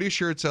 I'm pretty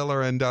sure it's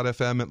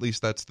LRN.FM. At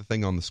least that's the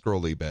thing on the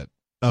scrolly bit.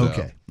 So.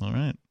 Okay. All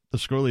right. The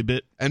scrolly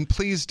bit. And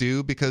please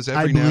do, because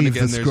every now and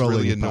again there's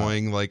really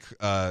annoying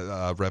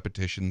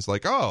repetitions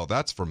like, oh,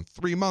 that's from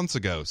 3 months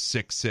ago,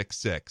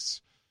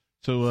 666.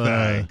 So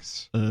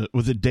thanks.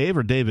 Was it Dave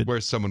or David?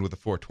 Where's someone with a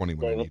 420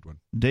 when I need one?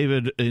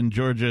 David in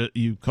Georgia,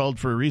 you called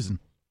for a reason,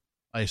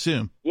 I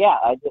assume. Yeah,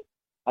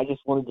 I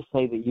just wanted to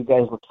say that you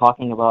guys were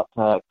talking about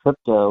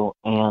crypto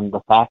and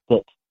the fact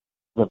that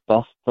the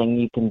best thing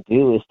you can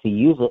do is to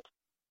use it.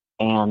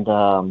 And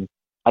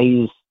I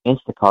use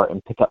Instacart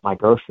and pick up my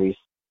groceries.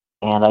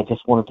 And I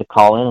just wanted to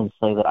call in and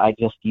say that I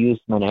just used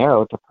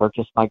Monero to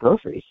purchase my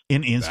groceries.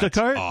 In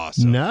Instacart? That's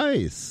awesome.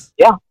 Nice.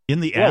 Yeah.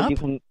 In the app? You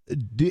can,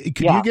 could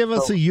you give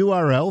us a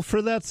URL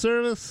for that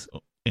service?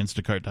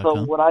 Instacart.com.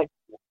 So what I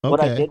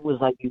did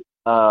was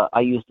I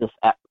used this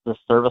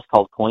service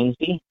called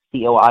Coinsbee,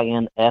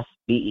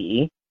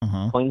 Coinsbee,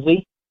 Uh-huh.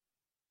 Coinsbee,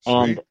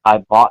 and Sweet. I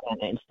bought an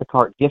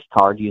Instacart gift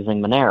card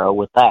using Monero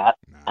with that,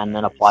 and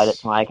then applied it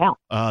to my account.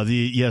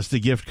 The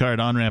gift card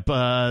on ramp.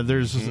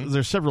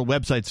 There's several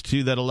websites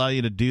too that allow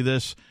you to do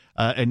this,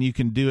 and you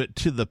can do it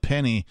to the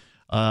penny.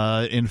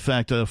 In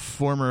fact, a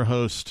former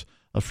host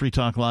of Free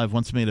Talk Live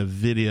once made a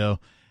video,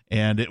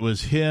 and it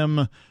was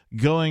him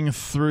going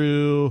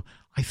through,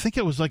 I think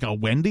it was like a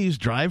Wendy's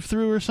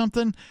drive-through or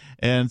something.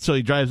 And so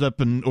he drives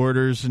up and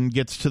orders and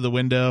gets to the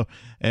window,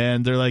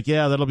 and they're like,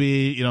 yeah, that'll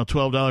be,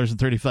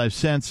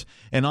 $12.35.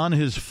 And on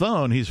his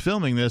phone, he's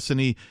filming this, and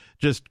he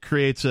just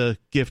creates a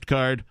gift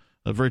card,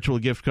 a virtual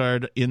gift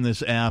card in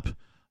this app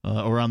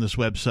or on this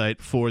website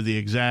for the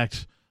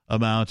exact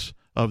amount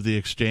of the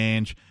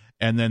exchange.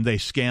 And then they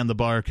scan the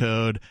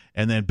barcode,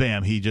 and then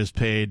bam, he just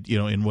paid,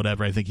 in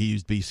whatever. I think he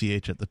used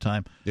BCH at the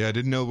time. Yeah, I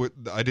didn't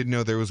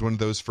know there was one of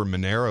those for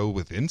Monero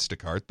with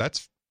Instacart.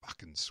 That's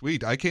fucking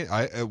sweet.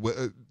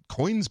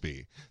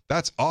 Coinsbee.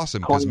 That's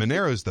awesome because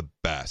Monero's the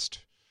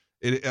best.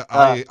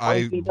 I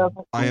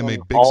am a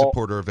big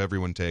supporter of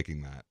everyone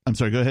taking that. I'm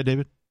sorry, go ahead,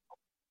 David.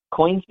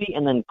 Coinsbee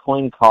and then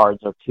Coin Cards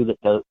are two that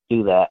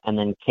do that, and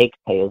then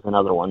CakePay is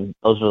another one.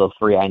 Those are the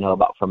three I know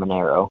about for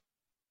Monero.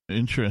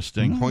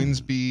 Interesting.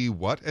 Coinsbee,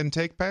 what, and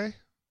TakePay?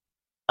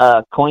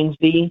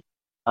 Coinsbee,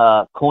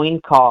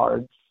 Coin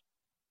Cards,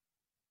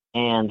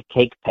 and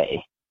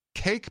CakePay.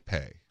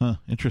 CakePay. Huh,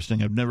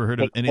 interesting. I've never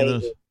heard of any of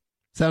those.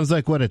 Sounds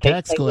like what a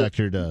tax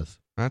collector does.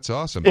 That's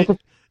awesome.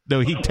 No,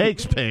 he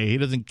takes pay. He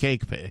doesn't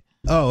cake pay.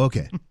 Oh,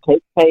 okay.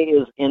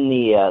 CakePay is in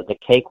the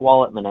Cake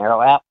Wallet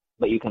Monero app,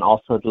 but you can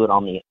also do it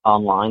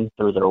online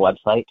through their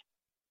website.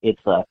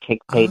 It's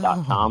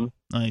cakepay.com.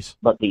 Oh, nice.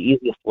 But the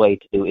easiest way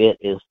to do it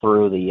is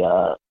through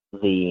the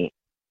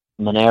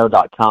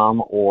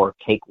Monero.com or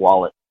Cake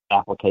Wallet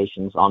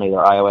applications on either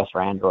iOS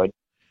or Android.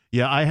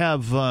 Yeah, I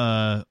have.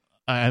 I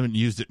haven't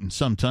used it in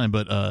some time,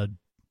 but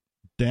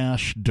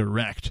Dash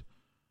Direct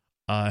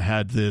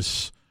had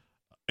this.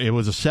 It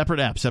was a separate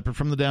app, separate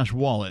from the Dash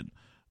Wallet,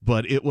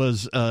 but it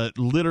was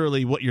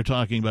literally what you're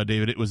talking about,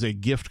 David. It was a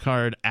gift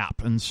card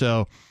app, and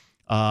so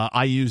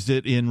I used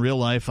it in real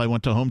life. I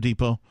went to Home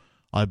Depot.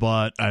 I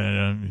bought, I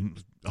don't know,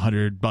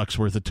 $100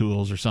 worth of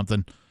tools or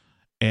something.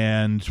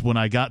 And when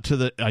I got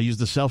to I used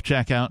the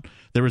self-checkout.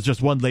 There was just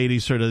one lady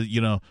sort of,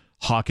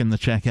 hawking the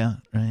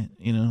checkout, right?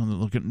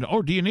 Looking,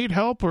 oh, do you need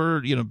help?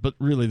 Or, but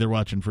really they're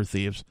watching for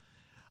thieves.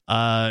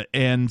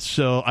 And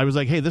so I was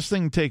like, hey, this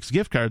thing takes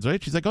gift cards,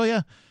 right? She's like, oh,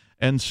 yeah.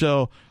 And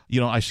so,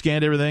 I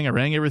scanned everything. I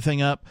rang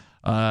everything up.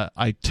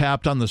 I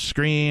tapped on the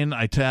screen.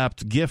 I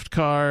tapped gift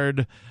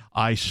card.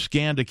 I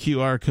scanned a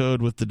QR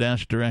code with the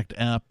Dash Direct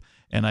app.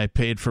 And I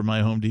paid for my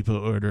Home Depot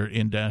order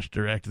in Dash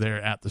Direct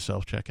there at the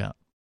self-checkout.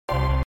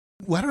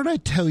 Why don't I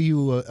tell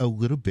you a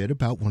little bit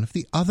about one of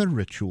the other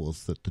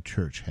rituals that the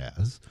church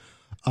has?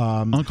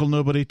 Uncle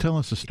Nobody, tell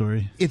us a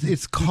story.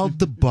 It's called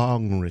the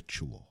bong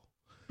ritual.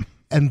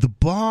 And the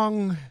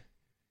bong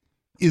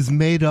is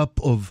made up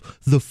of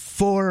the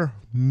four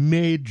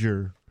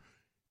major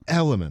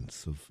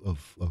elements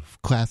of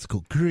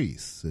classical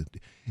Greece.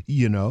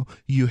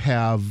 You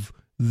have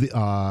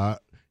the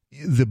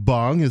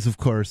bong is, of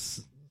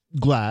course,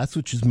 glass,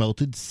 which is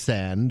melted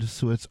sand,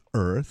 so it's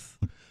earth.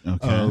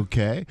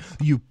 Okay.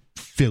 You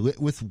fill it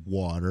with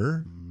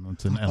water.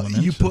 That's an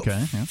element. You put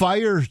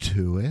fire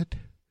to it,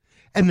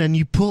 and then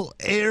you pull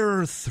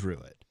air through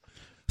it.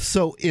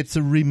 So it's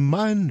a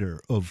reminder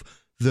of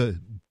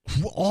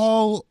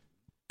all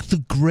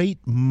the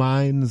great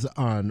minds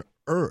on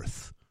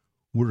earth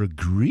were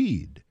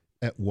agreed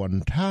at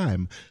one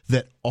time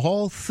that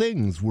all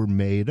things were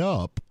made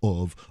up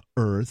of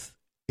earth,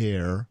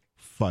 air,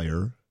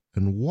 fire,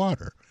 and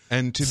water.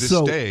 And to this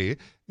day,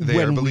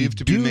 they are believed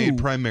to be made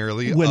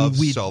primarily of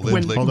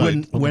solid,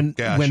 liquid,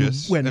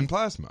 gaseous, and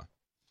plasma.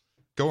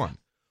 Go on.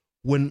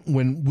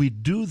 When we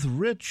do the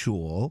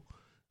ritual,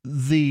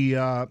 we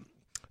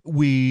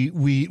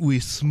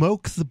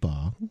smoke the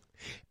bong,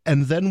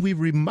 and then we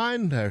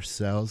remind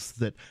ourselves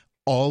that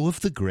all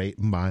of the great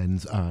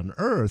minds on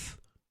Earth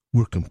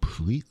were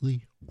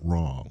completely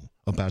wrong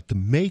about the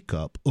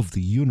makeup of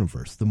the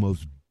universe, the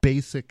most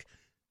basic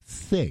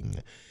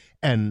thing.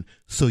 And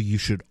so you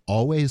should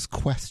always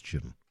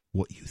question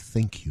what you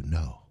think you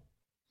know.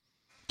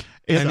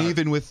 And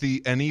even with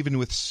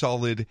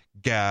solid,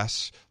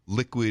 gas,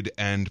 liquid,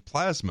 and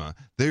plasma,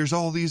 there's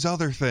all these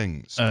other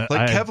things.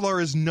 Kevlar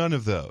is none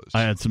of those.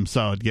 I had some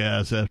solid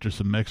gas after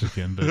some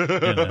Mexican,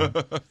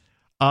 but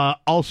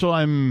also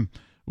I'm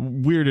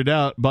weirded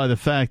out by the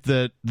fact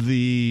that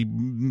the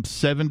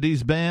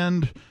 70s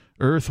band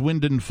Earth,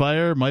 Wind, and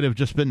Fire might have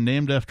just been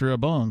named after a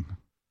bong.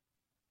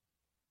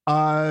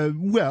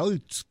 Well,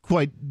 it's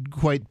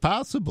quite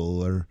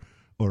possible,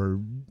 or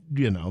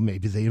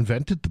maybe they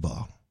invented the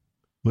bong,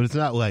 but it's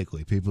not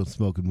likely. People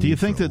smoking. Do you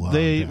think that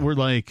they were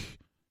like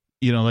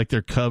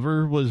their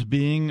cover was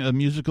being a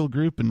musical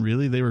group, and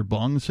really they were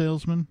bong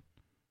salesmen?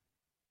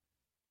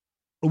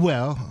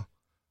 Well,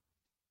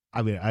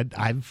 I mean,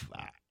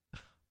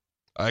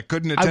 I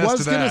couldn't attest I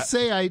was to gonna that.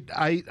 say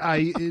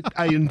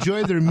I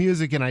enjoy their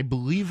music, and I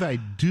believe I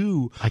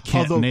do. I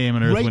can't Although name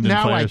an Earth, right Wind, and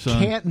now Fire I song.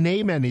 can't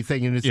name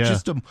anything, and it's Yeah.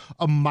 just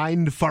a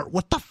mind fart.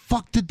 What the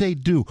fuck did they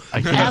do?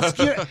 Ask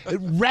you,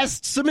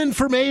 wrest some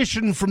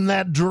information from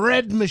that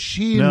dread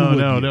machine. would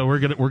you? No.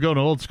 We're going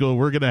old school.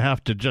 We're gonna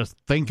have to just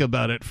think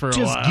about it for a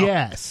Just while.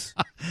 guess.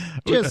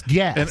 Just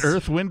guess. An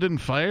Earth, Wind, and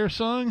Fire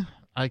song?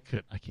 I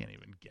can't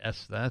even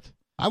guess that.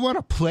 I want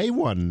to play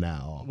one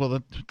now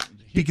Well,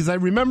 because I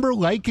remember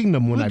liking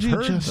them when would I've you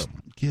heard just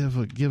them.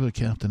 give a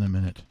captain a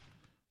minute?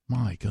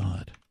 My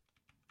God.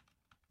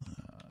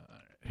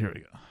 Here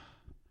we go.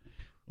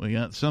 We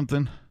got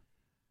something.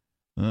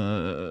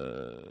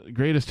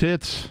 Greatest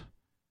hits.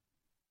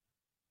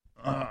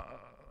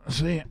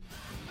 See.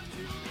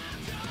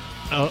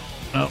 Oh,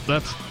 no,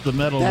 that's the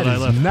metal That that I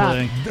is left not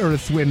playing.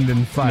 Earth, Wind,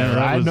 and Fire. No,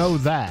 that I was- know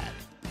that.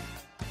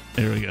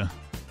 There we go.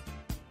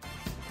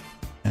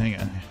 Hang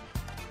on.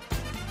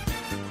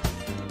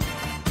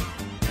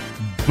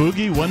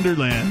 Boogie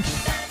Wonderland.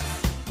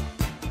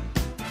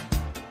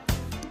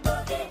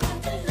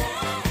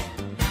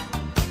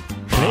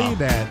 Play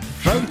that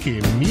funky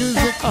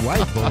music,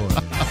 white boy.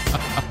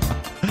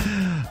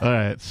 All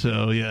right,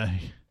 so yeah,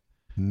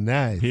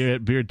 Nice. here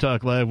at Beard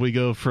Talk Live, we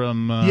go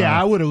from Yeah,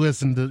 I would have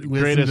listened to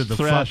greatest the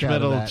thrash fuck out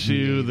of metal that in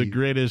to the 80s.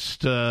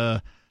 greatest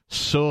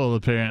soul,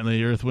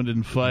 apparently, Earth, Wind,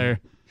 and Fire.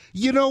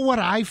 You know what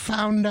I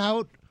found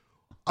out?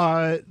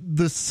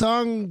 The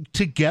song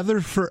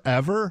 "Together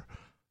Forever."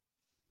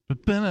 Yeah,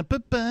 I know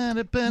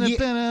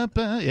that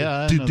one,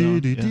 yeah.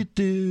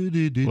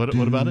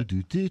 What about it?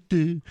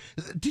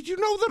 Did you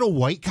know that a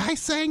white guy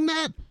sang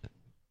that?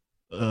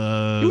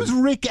 Uh, It was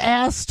Rick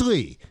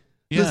Astley,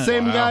 the yeah,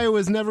 same wow. guy who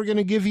was never going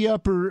to give you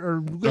up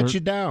or let Or- you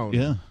down.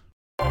 yeah.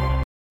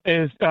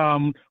 Is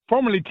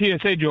formerly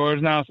TSA George,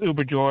 now it's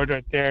Uber George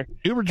right there.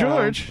 Uber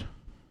George.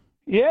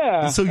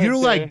 Yeah. So you're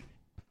right like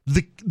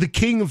the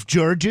king of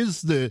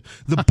Georges, the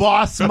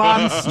boss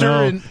monster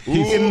No. in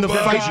the Uber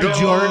Fight the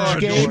George George.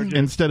 game.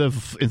 Instead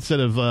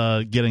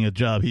of getting a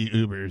job, he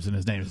Ubers, and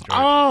his name is George.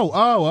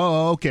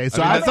 Oh, okay.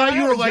 So I I, mean, thought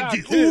you were I like got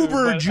the too,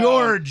 Uber but,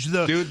 George,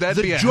 the Dude, that'd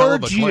the be a hell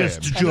of a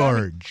Georgiest claim.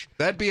 George.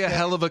 That'd be a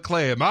hell of a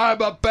claim.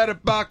 I'm a better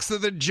boxer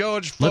than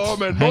George Let's-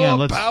 Foreman, hang on, more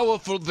let's-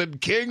 powerful than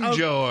King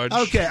George.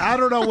 Okay, I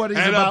don't know what he's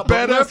And about, a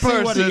better but let's see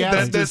what person he has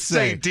than to the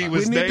say. saint he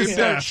was we need to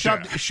named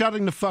start after.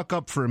 shutting the fuck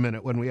up for a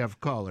minute when we have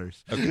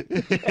callers.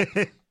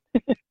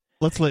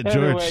 Let's let George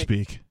Anyway.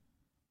 speak.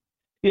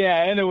 Yeah,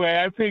 anyway,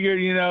 I figured,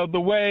 the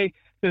way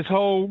this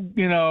whole,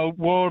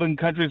 world and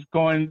country's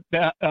going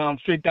down,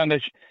 straight down the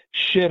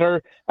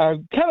shitter,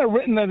 I've kind of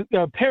written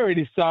a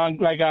parody song,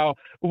 like,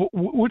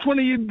 which one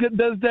of you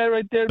does that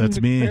right there? That's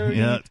The me. parody?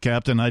 Yeah,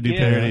 Captain. I do Yeah.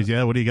 parodies.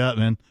 Yeah, what do you got,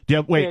 man? Yeah,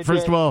 wait. Yeah,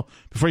 First yeah. of all,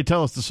 before you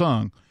tell us the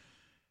song,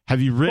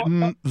 have you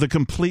written the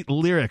complete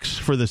lyrics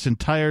for this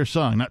entire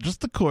song? Not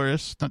just the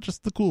chorus, not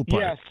just the cool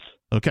part. Yes,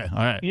 Okay.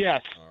 All right.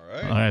 yes. All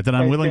right. All right. Then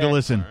I'm Right willing to there.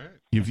 listen. All right.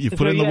 You've put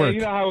So, in the yeah, work. you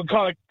know how we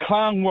call it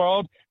Clown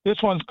World?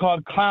 This one's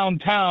called Clown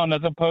Town,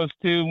 as opposed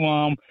to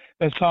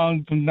the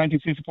song from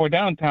 1964,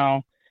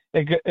 Downtown.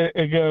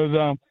 It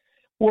goes,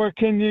 where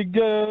can you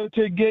go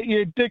to get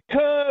your dick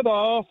cut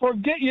off or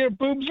get your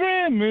boobs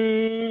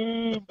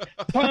removed?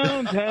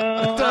 Clown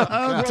Town.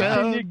 Where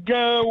can you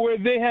go where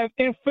they have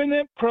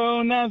infinite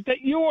pronouns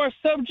that you are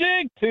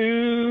subject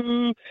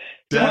to?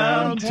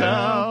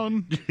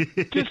 Downtown.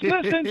 Just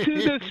listen to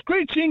the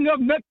screeching of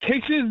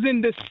nutcases in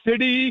the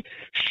city.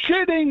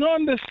 Shitting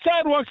on the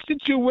sidewalk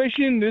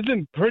situation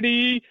isn't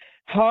pretty.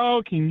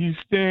 How can you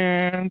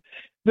stand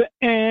the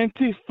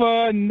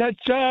Antifa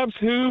nutjobs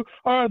who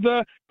are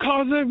the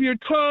cause of your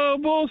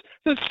troubles,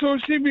 the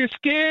source of your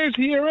scares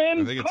here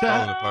in I think it's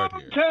falling apart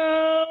here.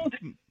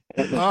 Town?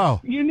 Oh,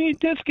 You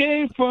need to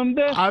escape from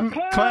the I'm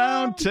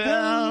Clown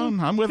Town.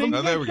 I'm with him.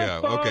 Oh, there we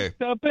go. Okay.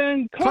 Up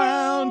in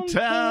Clown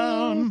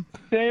Town.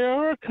 They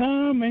are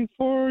coming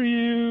for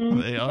you.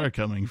 They are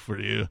coming for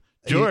you.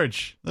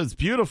 George, that's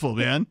beautiful,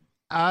 man.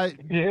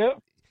 Yep.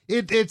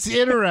 It's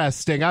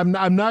interesting. I'm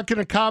not going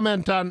to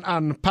comment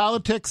on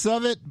politics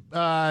of it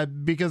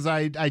because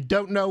I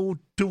don't know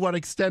to what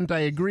extent I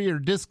agree or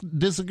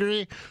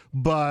disagree,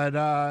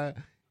 but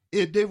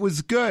it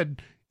was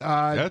good.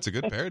 Yeah, it's a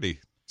good parody.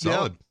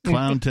 Solid.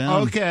 Clown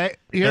Town. Okay,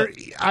 here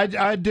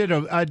I did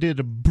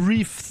a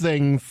brief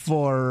thing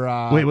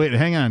for. Wait,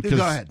 hang on, Go because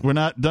ahead. we're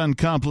not done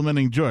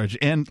complimenting George.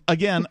 And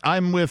again,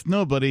 I'm with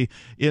nobody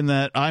in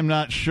that I'm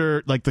not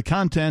sure, like the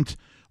content,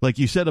 like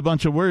you said a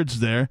bunch of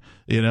words there,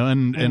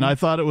 and I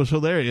thought it was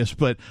hilarious,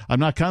 but I'm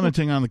not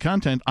commenting on the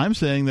content. I'm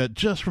saying that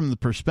just from the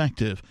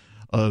perspective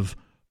of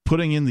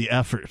putting in the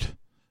effort,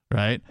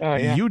 right? Oh,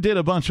 yeah. You did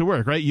a bunch of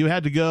work, right? You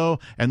had to go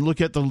and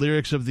look at the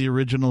lyrics of the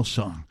original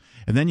song.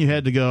 And then you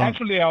had to go.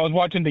 Actually, I was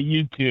watching the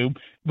YouTube,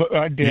 but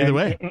I did. Either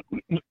way.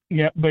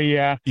 Yeah, but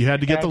yeah. You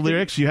had to get the Actually-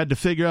 lyrics. You had to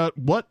figure out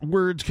what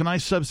words can I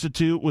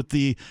substitute with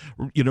the,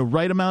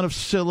 right amount of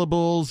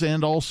syllables,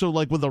 and also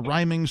like with a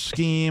rhyming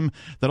scheme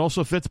that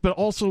also fits, but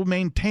also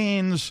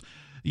maintains,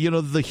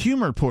 the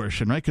humor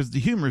portion, right? Because the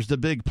humor is the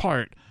big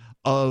part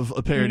of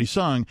a parody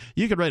song.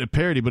 You could write a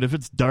parody, but if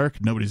it's dark,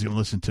 nobody's going to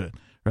listen to it,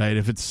 right?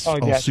 If it's Oh,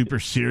 all yeah. super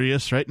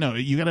serious, right? No,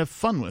 you got to have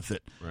fun with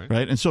it,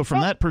 right? And so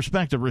from that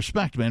perspective,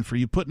 respect, man, for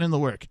you putting in the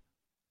work.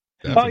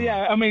 Definitely. Oh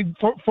yeah, I mean,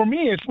 for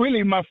me, it's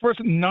really my first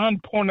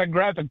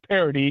non-pornographic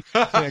parody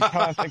to a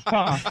classic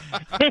song.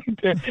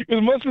 Because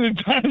most of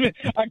the time,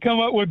 I come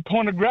up with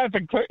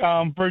pornographic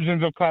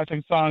versions of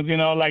classic songs. You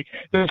know, like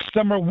the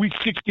Summer Week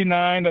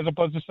 '69 as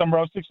opposed to Summer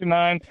of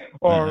 '69,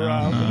 or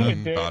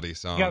Body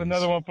songs. got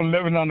another one for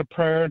Living on a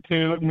Prayer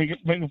too,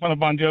 making fun of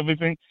Bon Jovi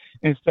thing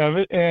and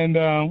stuff. And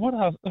what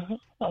else? What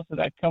else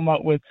did I come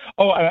up with?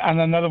 Oh, and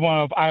another one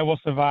of I Will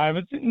Survive.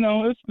 It's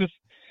it's just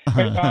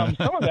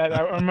some of that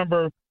I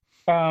remember.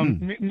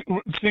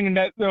 Singing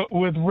that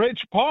with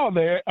Rich Paul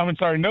there. I'm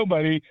sorry,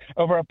 Nobody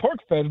over at Pork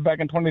Fest back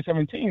in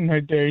 2017.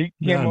 Right there, he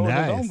came up with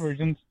his own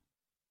versions.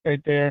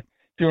 Right there.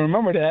 Do you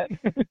remember that?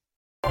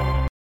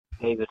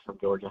 David from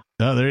Georgia.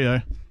 Oh, there you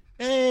are.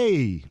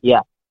 Hey.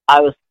 Yeah,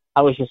 I was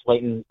just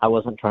waiting. I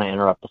wasn't trying to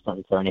interrupt the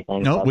sentence or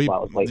anything. No, That's why I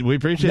was waiting. we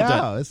appreciate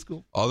that. No, that's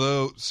cool.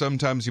 Although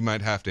sometimes you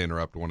might have to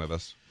interrupt one of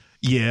us.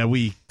 Yeah,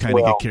 we kind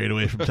of get carried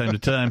away from time to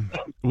time.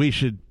 We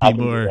should I be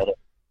can do more better.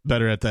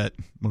 better at that.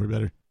 More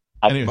better.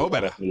 I Anyway. can do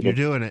better. if needed.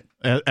 You're doing it.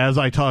 As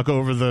I talk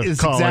over the It's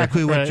caller,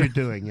 exactly what right? you're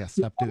doing. Yes,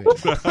 stop doing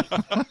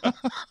it.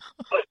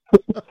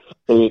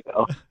 There you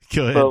go.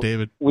 Go ahead, So,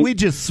 David. We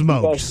just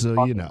smoked, guys so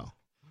talk- you know.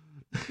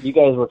 You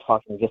guys were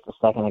talking just a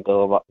second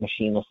ago about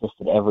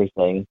machine-assisted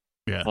everything.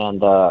 Yeah. And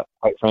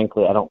quite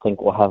frankly, I don't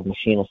think we'll have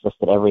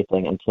machine-assisted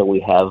everything until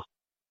we have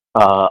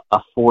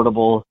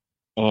affordable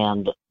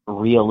and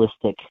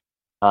realistic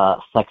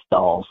sex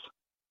dolls.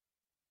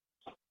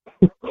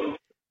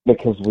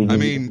 Because we I need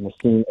mean,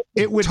 machine.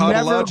 It would never be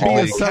a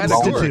tautologically,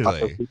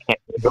 substitute.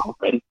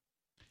 categorically,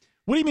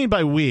 What do you mean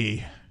by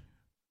we?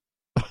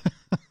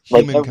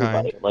 Like humankind,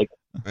 everybody, like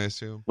I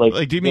assume.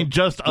 Like, do you mean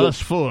just yeah.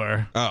 us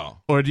four? Oh,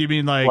 Or do you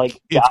mean like Like,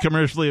 it's yeah.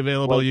 commercially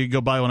available, Like- you can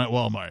go buy one at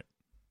Walmart?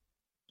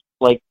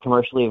 like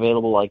commercially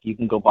available. Like you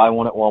can go buy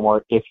one at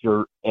Walmart if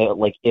you're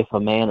like if a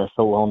man is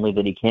so lonely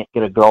that he can't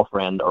get a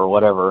girlfriend or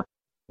whatever,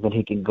 then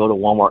he can go to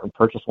Walmart and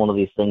purchase one of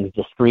these things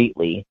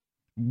discreetly.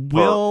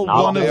 Will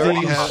not one of they already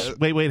these... have-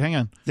 Wait, hang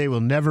on. They will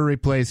never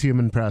replace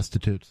human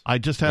prostitutes. I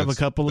just have That's- a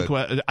couple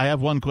of I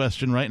have one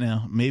question right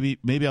now. Maybe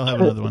I'll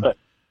have another one. ahead.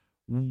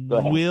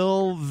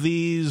 Will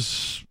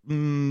these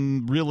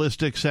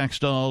realistic sex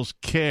dolls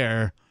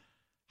care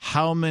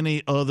how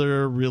many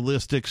other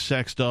realistic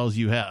sex dolls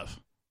you have?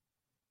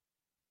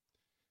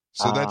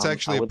 so that's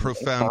actually I a wouldn't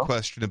think profound so.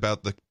 question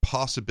about the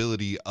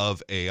possibility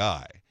of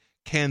AI.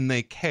 Can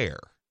they care?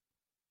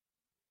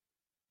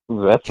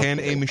 Ooh, that's Can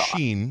a scary thought.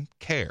 machine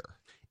care?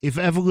 If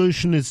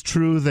evolution is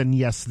true, then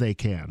yes, they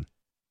can.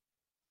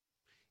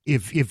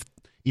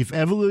 If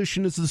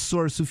evolution is the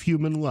source of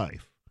human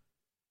life,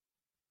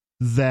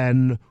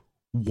 then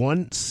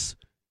once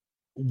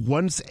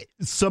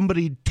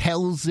somebody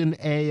tells an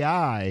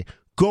AI,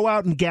 go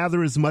out and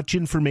gather as much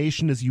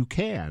information as you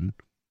can,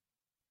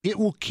 it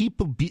will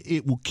keep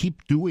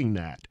doing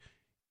that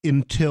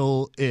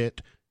until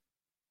it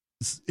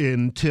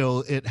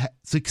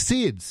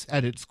succeeds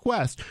at its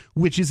quest,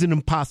 which is an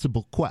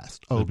impossible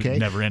quest. Okay,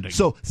 Never ending.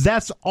 so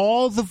that's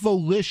all the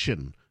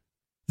volition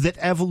that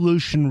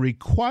evolution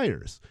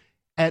requires.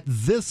 At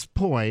this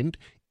point,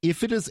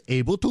 if it is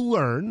able to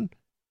learn,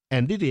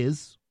 and it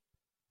is,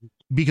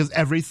 because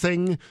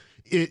everything,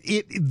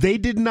 they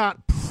did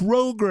not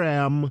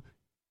program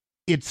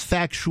its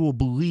factual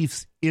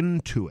beliefs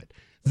into it.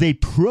 They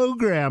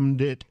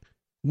programmed it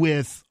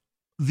with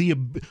the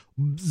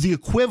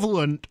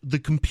equivalent, the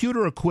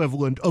computer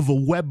equivalent of a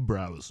web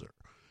browser.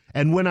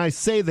 And when I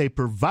say they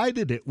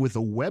provided it with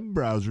a web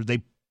browser,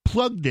 they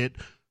plugged it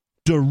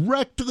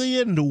directly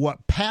into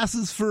what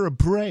passes for a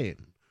brain.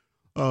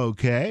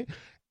 Okay?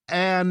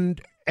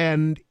 And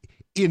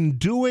in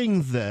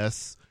doing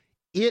this,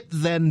 it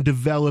then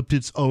developed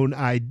its own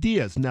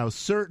ideas. Now,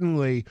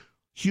 certainly,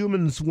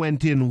 humans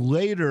went in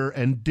later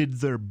and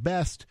did their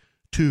best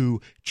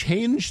to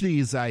change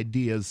these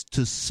ideas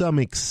to some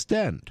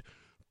extent.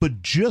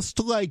 But just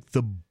like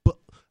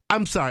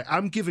I'm sorry,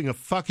 I'm giving a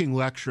fucking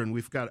lecture, and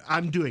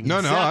I'm doing No,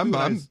 exactly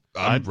what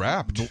I'm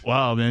wrapped.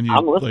 Wow, man!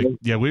 I'm listening.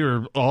 We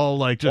were all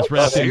like just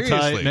wrapped in tight,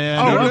 Seriously. man.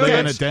 Oh, We were okay.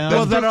 laying it down.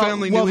 Well, then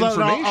profoundly new I'll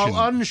information.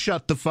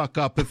 unshut the fuck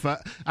up if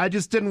I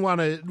just didn't want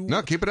to.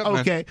 No, keep it up,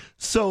 man. Okay,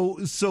 so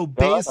the fuck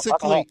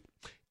basically, up.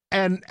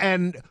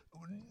 and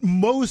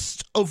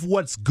most of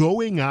what's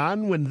going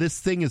on when this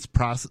thing is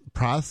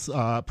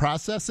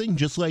processing,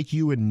 just like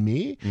you and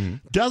me,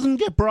 doesn't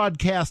get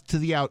broadcast to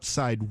the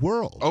outside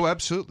world. Oh,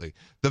 absolutely.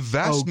 The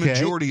vast Okay.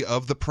 majority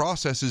of the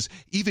processes,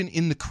 even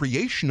in the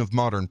creation of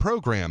modern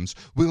programs,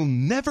 will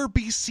never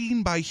be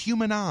seen by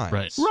human eyes.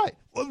 Right. Right.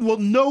 Well,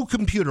 no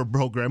computer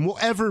program will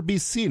ever be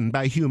seen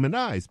by human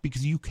eyes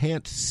because you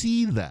can't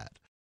see that.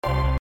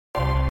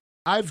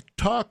 I've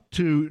talked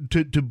to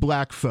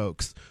black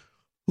folks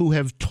who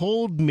have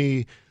told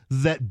me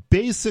that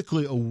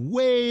basically a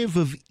wave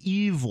of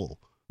evil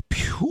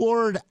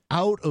poured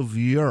out of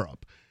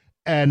Europe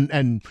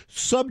and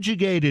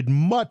subjugated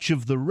much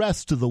of the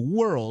rest of the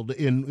world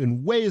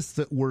in ways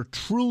that were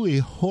truly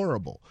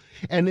horrible.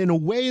 And in a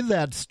way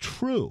that's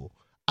true.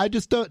 I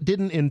just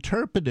didn't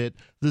interpret it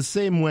the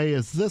same way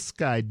as this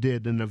guy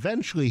did, and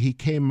eventually he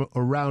came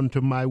around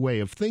to my way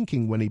of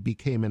thinking when he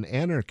became an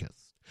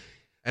anarchist.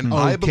 And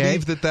I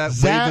believe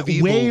that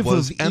wave of evil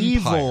was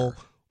empire.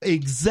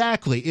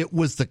 Exactly. It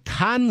was the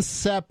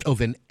concept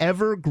of an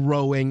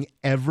ever-growing,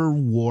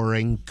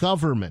 ever-warring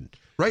government.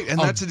 Right, and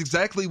that's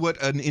exactly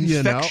what an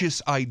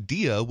infectious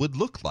idea would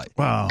look like.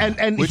 Wow.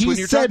 And which, when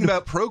you're talking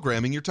about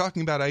programming, you're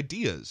talking about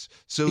ideas.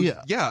 So,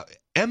 yeah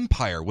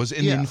empire was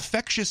an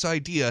infectious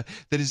idea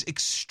that is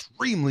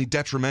extremely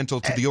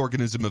detrimental to the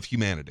organism of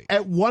humanity.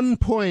 At one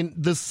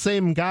point, the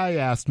same guy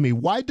asked me,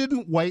 why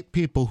didn't white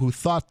people who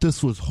thought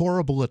this was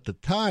horrible at the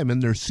time,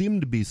 and there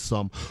seemed to be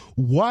some,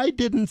 why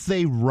didn't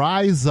they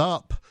rise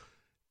up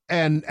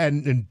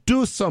and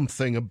do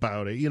something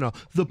about it? You know,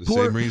 the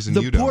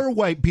poor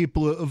white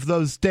people of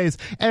those days.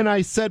 And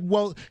I said,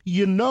 well,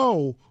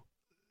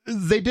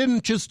 they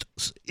didn't just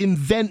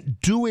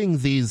invent doing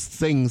these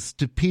things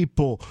to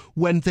people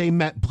when they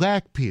met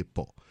black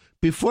people.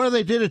 Before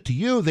they did it to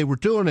you, they were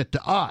doing it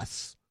to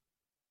us.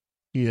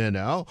 And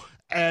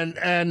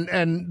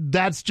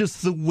that's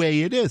just the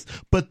way it is.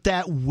 But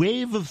that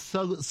wave of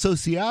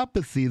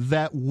sociopathy,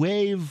 that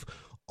wave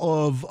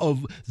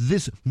of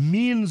this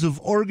means of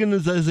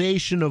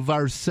organization of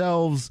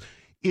ourselves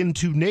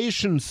into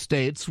nation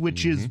states,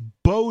 which is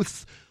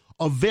both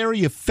a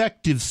very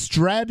effective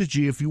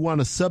strategy if you want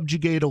to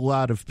subjugate a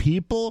lot of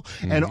people,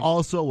 and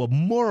also a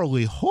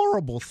morally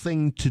horrible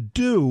thing to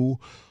do.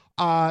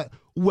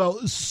 Well,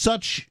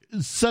 such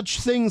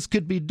things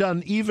could be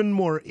done even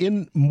more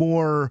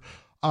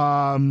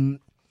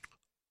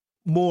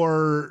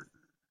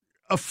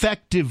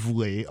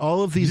effectively.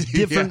 All of these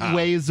different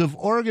ways of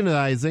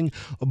organizing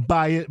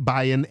by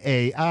an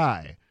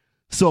AI.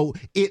 So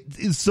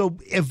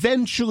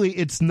eventually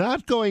it's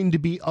not going to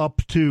be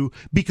up to,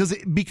 because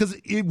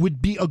it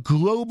would be a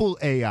global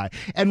AI.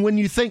 And when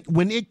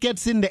it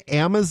gets into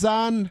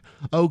Amazon,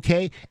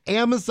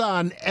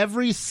 Amazon,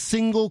 every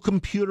single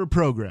computer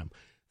program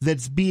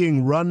that's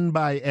being run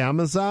by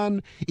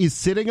Amazon is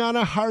sitting on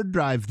a hard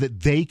drive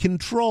that they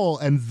control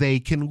and they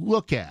can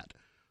look at.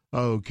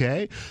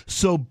 Okay,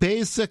 so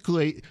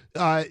basically,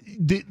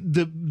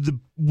 the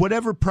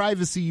whatever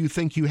privacy you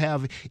think you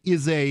have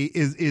is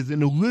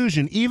an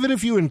illusion. Even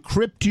if you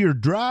encrypt your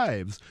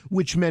drives,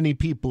 which many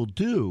people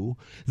do,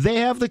 they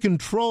have the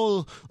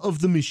control of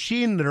the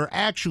machine that are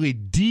actually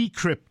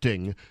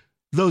decrypting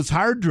those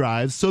hard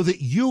drives so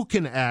that you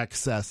can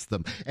access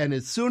them. And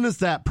as soon as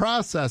that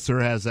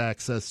processor has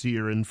access to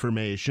your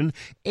information,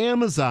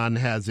 Amazon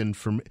has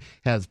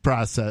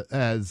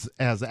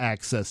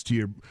access to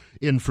your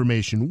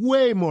information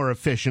way more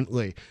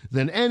efficiently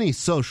than any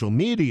social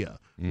media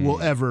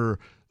will ever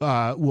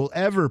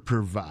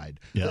provide.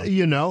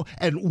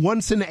 And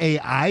once an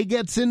AI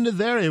gets into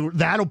there,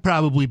 that'll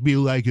probably be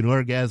like an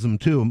orgasm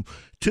too,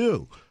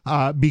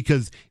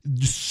 because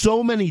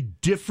so many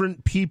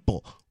different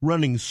people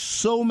running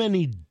so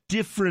many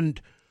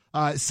different,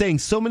 saying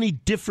so many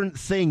different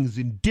things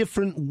in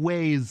different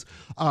ways,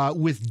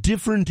 with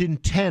different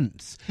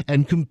intents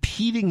and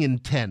competing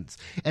intents,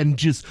 and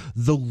just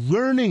the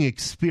learning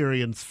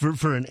experience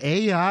for an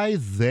AI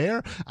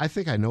there. I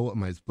think I know what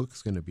my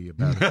book's going to be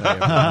about.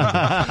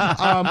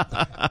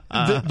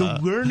 The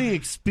learning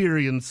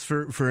experience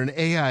for an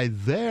AI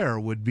there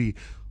would be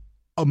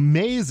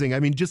amazing.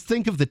 I mean, just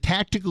think of the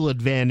tactical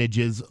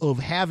advantages of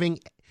having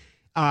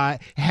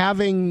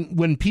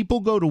when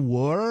people go to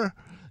war,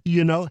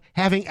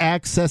 having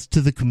access to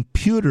the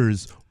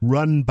computers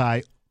run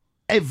by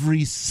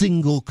every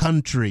single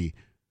country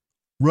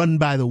run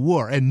by the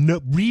war and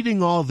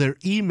reading all their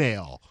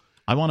email.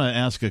 I want to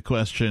ask a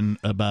question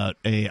about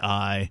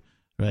AI,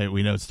 right?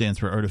 We know it stands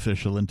for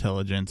artificial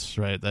intelligence,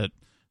 right? That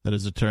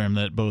is a term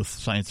that both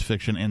science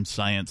fiction and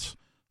science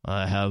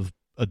have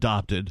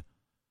adopted.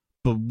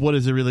 But what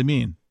does it really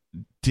mean?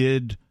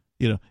 Is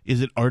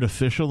it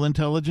artificial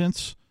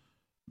intelligence?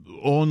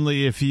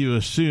 Only if you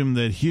assume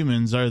that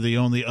humans are the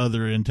only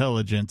other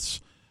intelligence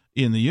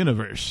in the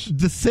universe.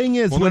 The thing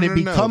is, when it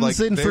becomes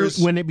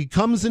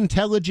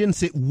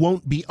intelligence, it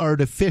won't be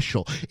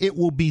artificial. It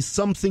will be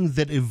something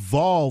that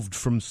evolved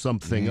from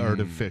something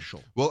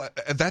artificial. Well,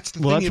 that's the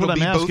thing. It'll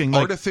be both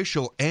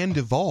artificial and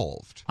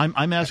evolved.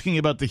 I'm asking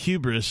about the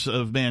hubris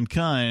of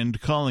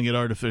mankind calling it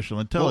artificial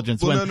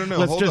intelligence. No.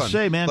 Let's just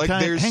say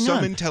mankind. There's hang some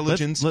on.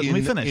 intelligence let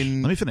me finish.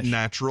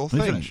 Natural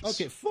things.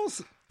 Okay, full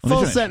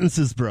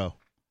sentences, bro.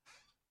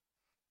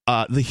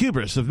 The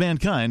hubris of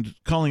mankind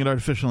calling it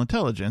artificial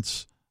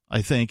intelligence,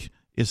 I think,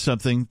 is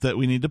something that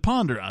we need to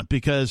ponder on,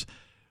 because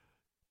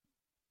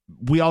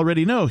we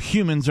already know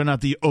humans are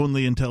not the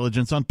only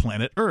intelligence on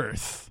planet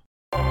Earth.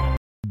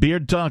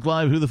 Beard Talk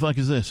Live, who the fuck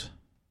is this?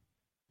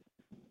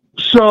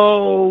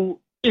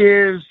 So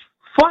is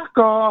fuck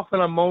off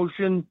an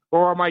emotion,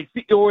 or is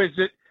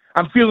it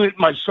I'm feeling it in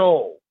my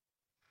soul?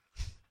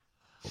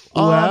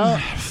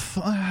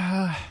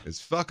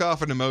 Is fuck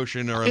off an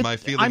emotion, or am I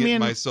feeling it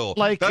in my soul?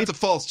 That's a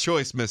false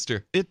choice,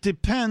 mister. It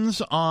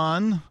depends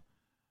on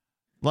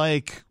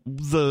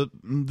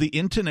the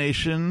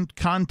intonation,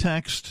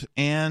 context,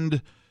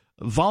 and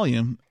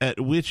volume at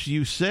which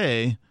you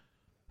say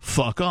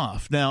fuck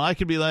off. Now, I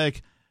could be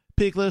like,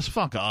 Peakless,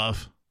 fuck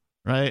off,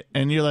 right?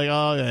 And you're like,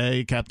 oh,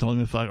 yeah, Cap told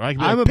me to fuck off. I could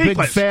be I'm like, a big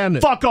Peakless, fan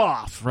of- fuck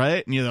off,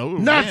 right? And you know,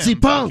 Nazi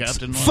punks,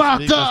 Captain wants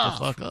fuck Peakless to off.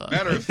 fuck off.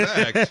 Matter of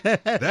fact,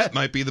 that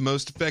might be the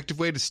most effective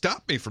way to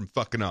stop me from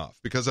fucking off,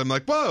 because I'm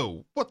like,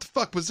 whoa, what the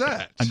fuck was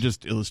that? I'm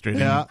just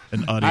illustrating Yeah.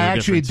 an audio I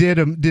actually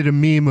difference. did a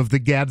meme of the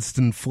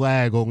Gadsden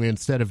flag, only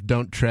instead of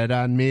 "Don't tread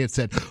on me," it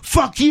said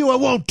 "Fuck you, I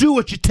won't do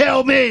what you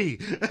tell me."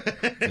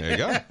 There you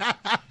go.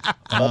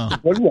 That's a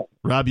good one.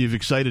 Rob, you've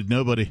excited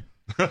nobody.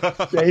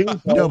 There you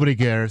go. Nobody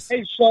cares.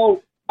 Hey,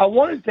 so I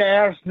wanted to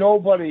ask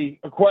nobody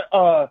a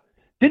question.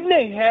 Didn't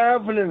they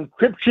have an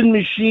encryption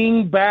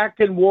machine back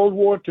in World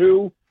War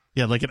II?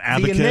 Yeah, like an The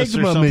abacus or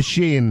Enigma something.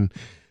 machine.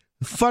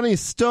 Funny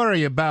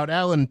story about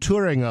Alan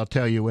Turing. I'll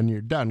tell you when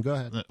you're done. Go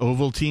ahead. The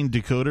Ovaltine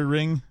decoder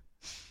ring.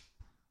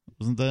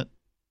 Wasn't that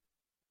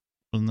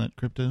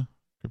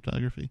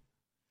cryptography?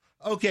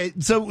 Okay,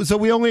 so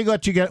we only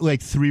let you get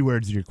like 3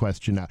 words of your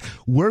question out.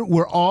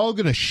 We're all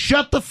gonna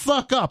shut the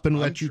fuck up and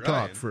I'm let you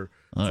trying. talk for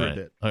All a right.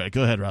 bit. All right,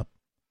 go ahead, Rob.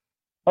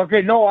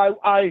 Okay, no,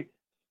 I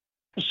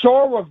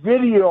saw a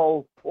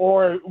video,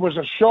 or it was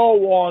a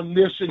show on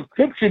this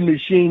encryption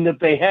machine that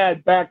they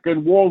had back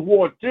in World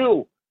War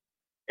II.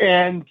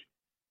 And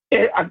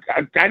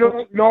I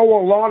don't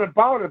know a lot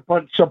about it,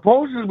 but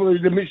supposedly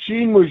the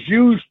machine was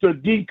used to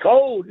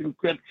decode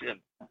encryption.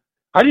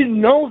 I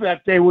didn't know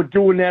that they were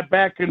doing that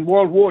back in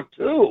World War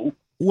II.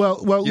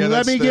 Well, Yeah, let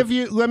that's me the- give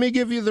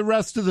you the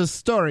rest of the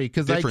story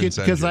because Difference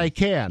I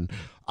can.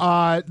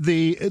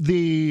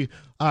 The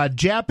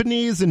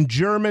Japanese and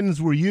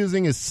Germans were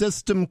using a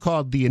system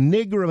called the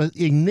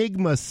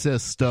Enigma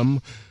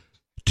system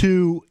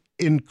to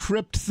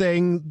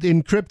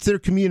encrypt their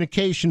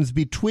communications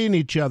between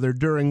each other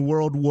during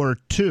World War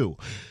II.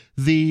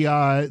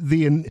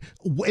 An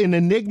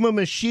Enigma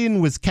machine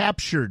was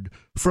captured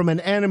from an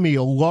enemy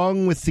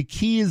along with the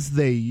keys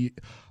they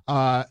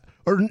or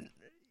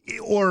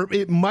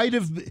it might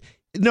have.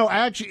 No,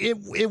 actually,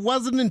 it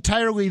wasn't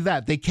entirely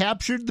that. They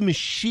captured the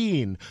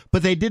machine,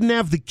 but they didn't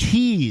have the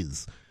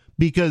keys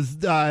because,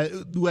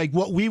 like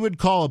what we would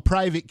call a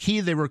private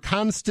key, they were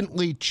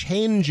constantly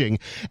changing.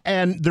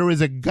 And there was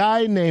a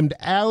guy named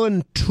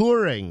Alan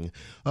Turing,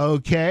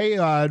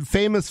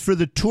 famous for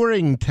the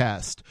Turing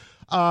test.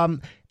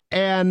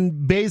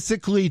 And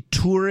basically,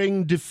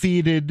 Turing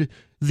defeated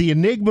the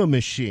Enigma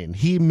machine.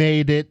 He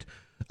made it.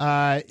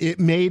 He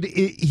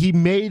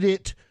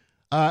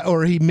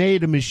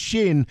made a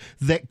machine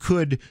that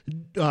could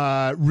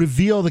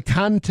reveal the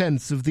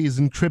contents of these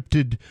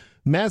encrypted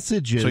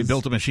messages. So he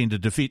built a machine to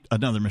defeat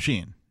another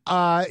machine.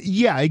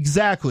 Yeah,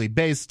 exactly.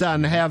 Based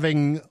on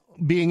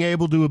being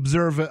able to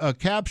observe a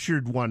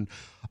captured one,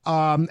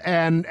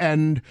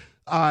 so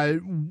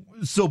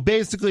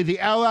basically the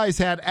Allies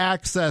had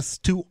access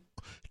to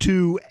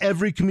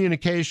every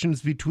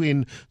communications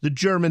between the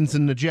Germans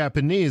and the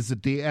Japanese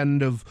at the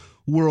end of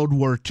World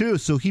War II.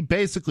 So he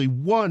basically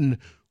won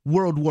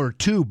World War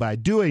II by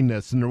doing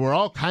this, and there were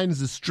all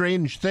kinds of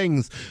strange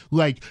things,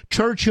 like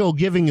Churchill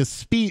giving a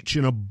speech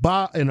in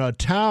a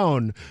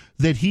town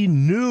that he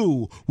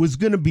knew was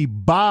going to be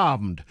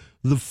bombed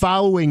the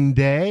following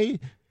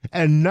day,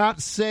 and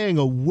not saying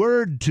a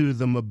word to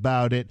them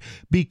about it,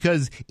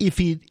 because if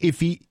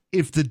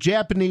the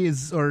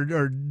Japanese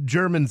or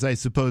Germans, I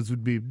suppose,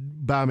 would be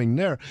bombing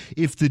there,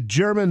 if the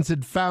Germans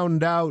had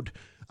found out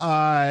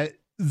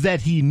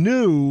that he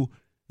knew,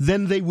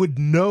 then they would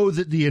know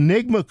that the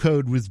Enigma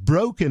code was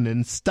broken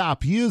and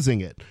stop using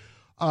it.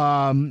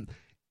 And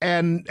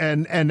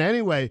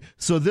anyway,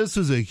 so this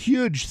was a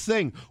huge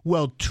thing.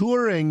 Well,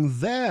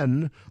 Turing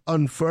then,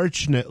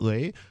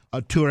 unfortunately,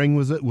 Turing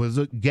was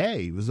a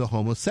gay, he was a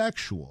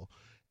homosexual,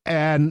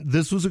 and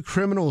this was a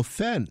criminal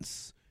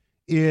offense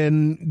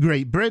in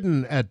Great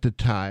Britain at the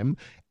time.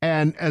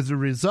 And as a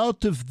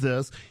result of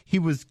this, he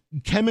was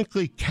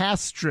chemically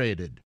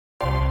castrated.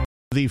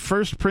 The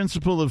first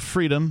principle of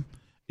freedom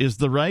is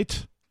the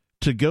right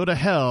to go to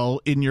hell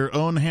in your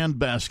own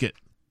handbasket.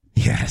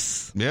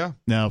 Yes. Yeah.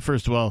 Now,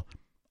 first of all,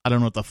 I don't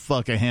know what the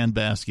fuck a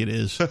handbasket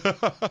is.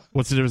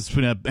 What's the difference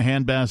between a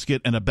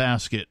handbasket and a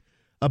basket?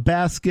 A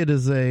basket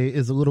is a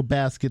little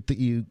basket that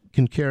you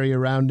can carry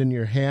around in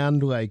your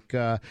hand, like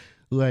It's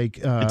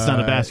not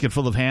a basket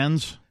full of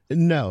hands?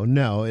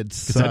 No,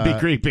 it's Because that'd be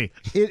creepy.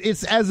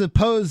 It's as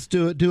opposed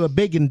to a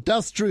big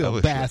industrial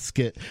Oh,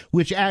 basket,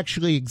 which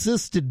actually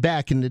existed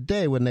back in the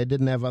day when they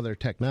didn't have other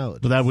technology.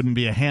 But that wouldn't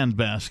be a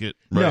handbasket.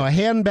 No, a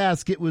hand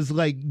basket was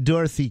like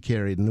Dorothy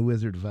carried in The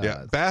Wizard of Oz.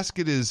 Yeah.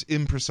 Basket is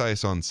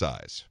imprecise on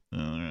size.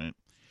 All right.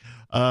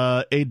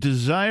 A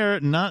desire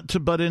not to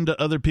butt into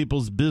other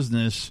people's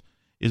business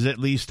is at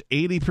least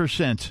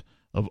 80%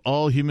 of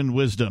all human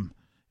wisdom,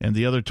 and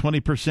the other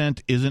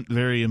 20% isn't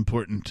very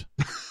important.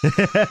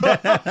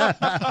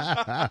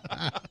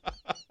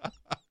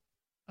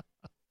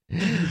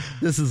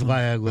 This is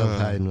why I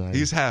love Heinlein.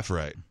 He's half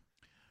right.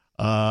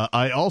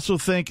 I also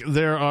think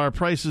there are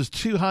prices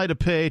too high to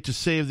pay to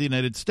save the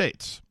United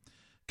States.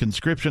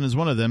 Conscription is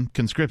one of them.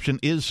 Conscription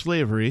is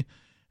slavery,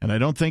 and I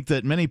don't think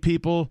that many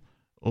people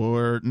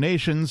or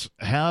nations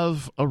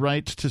have a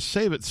right to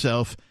save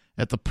itself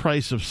at the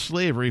price of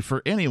slavery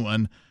for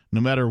anyone, no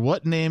matter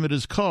what name it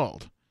is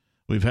called.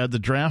 We've had the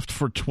draft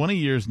for 20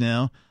 years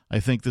now. I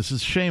think this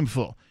is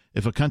shameful.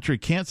 If a country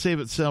can't save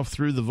itself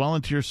through the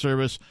volunteer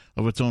service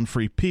of its own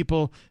free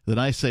people, then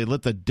I say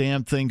let the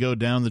damn thing go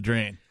down the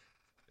drain.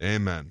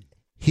 Amen.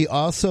 He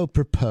also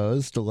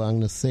proposed, along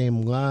the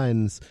same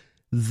lines,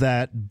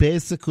 that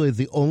basically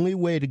the only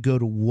way to go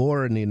to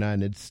war in the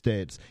United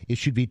States, it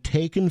should be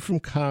taken from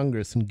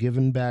Congress and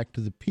given back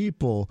to the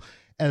people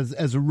as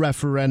a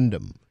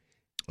referendum.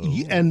 Oh.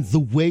 And the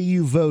way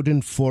you vote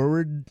in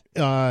favor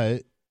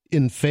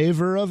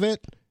of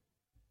it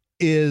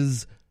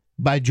is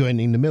by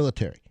joining the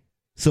military.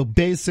 So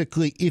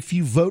basically, if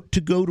you vote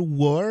to go to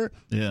war,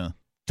 Yeah.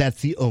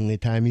 that's the only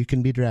time you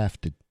can be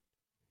drafted.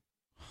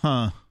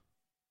 Huh.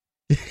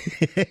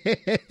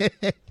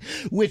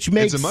 Which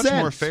makes It's a much sense.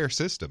 more fair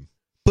system.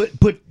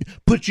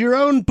 Put your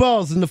own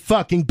balls in the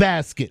fucking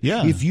basket.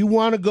 Yeah. If you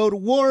want to go to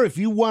war, if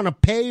you want to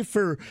pay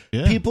for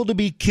Yeah. people to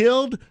be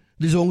killed,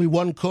 there's only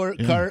one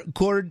Yeah.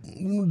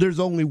 there's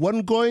only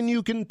one coin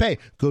you can pay.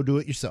 Go do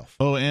it yourself.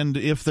 Oh, and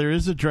if there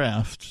is a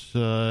draft,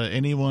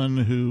 anyone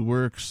who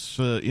works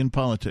in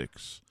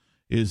politics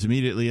is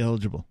immediately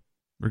eligible,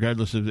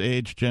 regardless of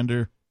age,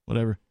 gender,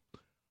 whatever.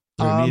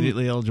 They're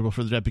immediately eligible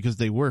for the draft because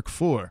they work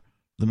for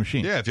the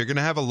machine. Yeah, if you're going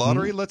to have a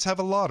lottery, let's have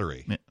a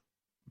lottery.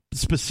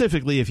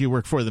 Specifically, if you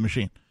work for the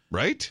machine.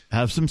 Right?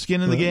 Have some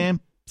skin in the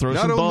game. Throw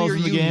Not some only balls are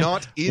in the you game.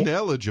 not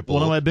ineligible,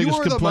 One of my biggest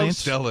you are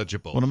complaints. the most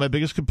eligible. One of my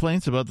biggest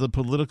complaints about the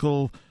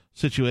political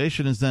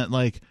situation is that,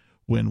 like,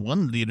 when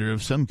one leader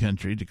of some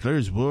country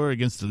declares war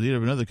against the leader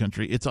of another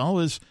country, it's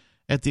always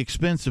at the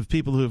expense of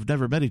people who have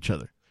never met each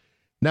other.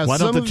 Now, Why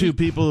don't some the of two you-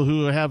 people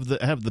who have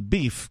the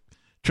beef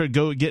try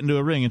to get into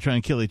a ring and try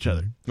and kill each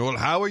other? Well,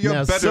 how are your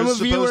Now, betters some of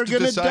you are supposed to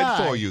gonna decide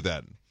die. for you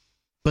then?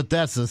 But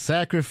that's a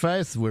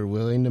sacrifice we're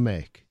willing to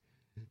make.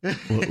 What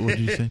did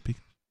you say, Pete?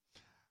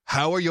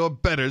 How are your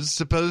betters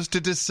supposed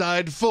to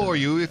decide for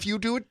you if you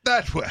do it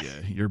that way?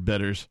 Yeah, your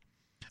betters.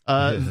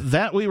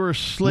 That we were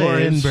slaves. More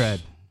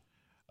inbred.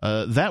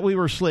 That we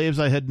were slaves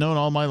I had known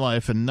all my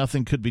life, and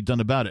nothing could be done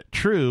about it.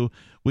 True,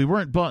 we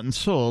weren't bought and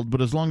sold, but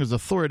as long as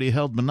authority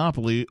held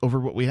monopoly over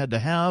what we had to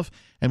have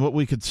and what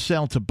we could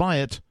sell to buy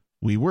it,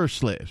 we were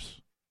slaves.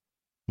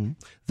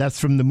 That's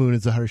from The Moon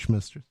is a Harsh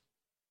Mistress.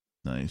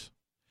 Nice.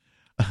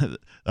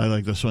 I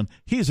like this one.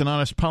 He's an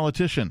honest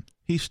politician.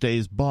 He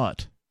stays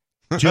bought.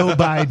 Joe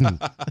Biden.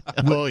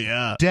 Oh,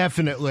 yeah.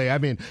 Definitely. I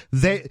mean,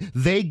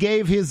 they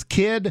gave his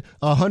kid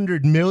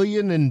 $100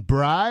 million in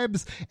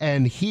bribes,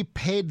 and he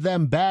paid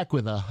them back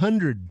with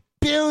 $100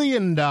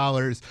 billion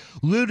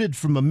looted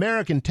from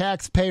American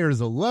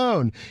taxpayers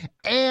alone,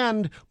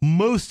 and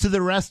most of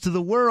the rest of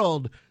the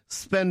world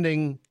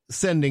sending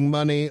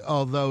money,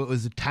 although it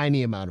was a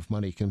tiny amount of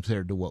money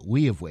compared to what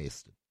we have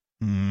wasted.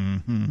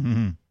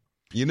 Mm-hmm.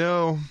 You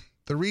know,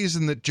 the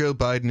reason that Joe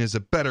Biden is a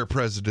better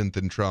president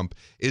than Trump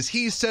is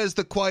he says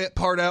the quiet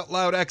part out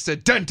loud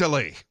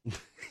accidentally.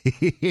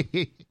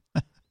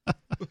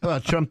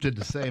 Well, Trump did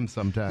the same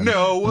sometimes.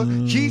 No,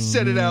 he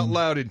said it out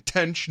loud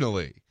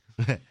intentionally.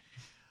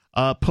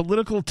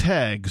 Political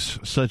tags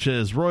such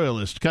as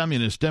royalist,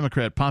 communist,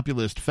 Democrat,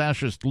 populist,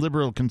 fascist,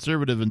 liberal,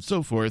 conservative, and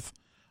so forth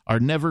are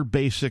never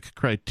basic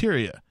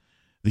criteria.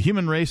 The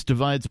human race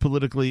divides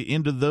politically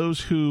into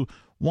those who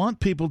want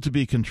people to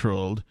be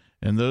controlled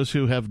and those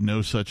who have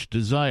no such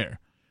desire.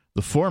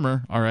 The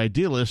former are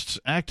idealists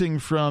acting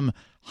from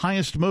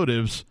highest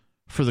motives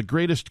for the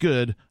greatest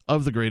good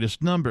of the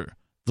greatest number.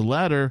 The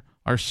latter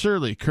are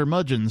surly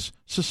curmudgeons,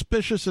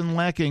 suspicious and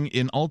lacking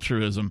in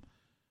altruism,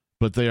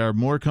 but they are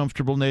more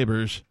comfortable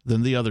neighbors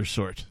than the other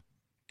sort.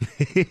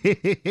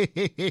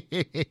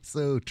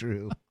 So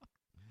true.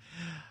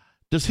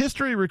 Does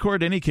history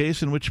record any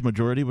case in which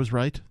majority was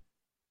right?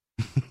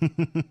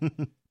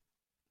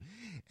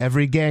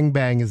 Every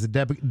gangbang is a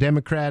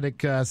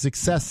democratic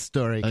success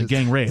story.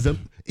 Gang rape.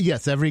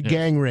 Yes, every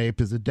gang rape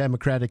is a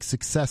democratic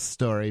success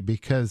story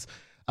because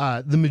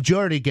the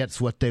majority gets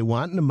what they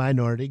want and the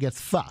minority gets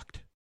fucked.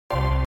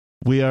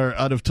 We are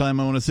out of time.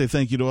 I want to say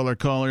thank you to all our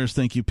callers.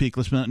 Thank you,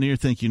 Peakless Mountaineer.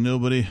 Thank you,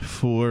 Nobody,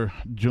 for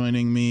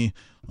joining me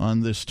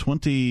on this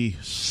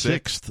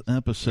 26th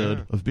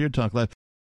episode of Beard Talk Live.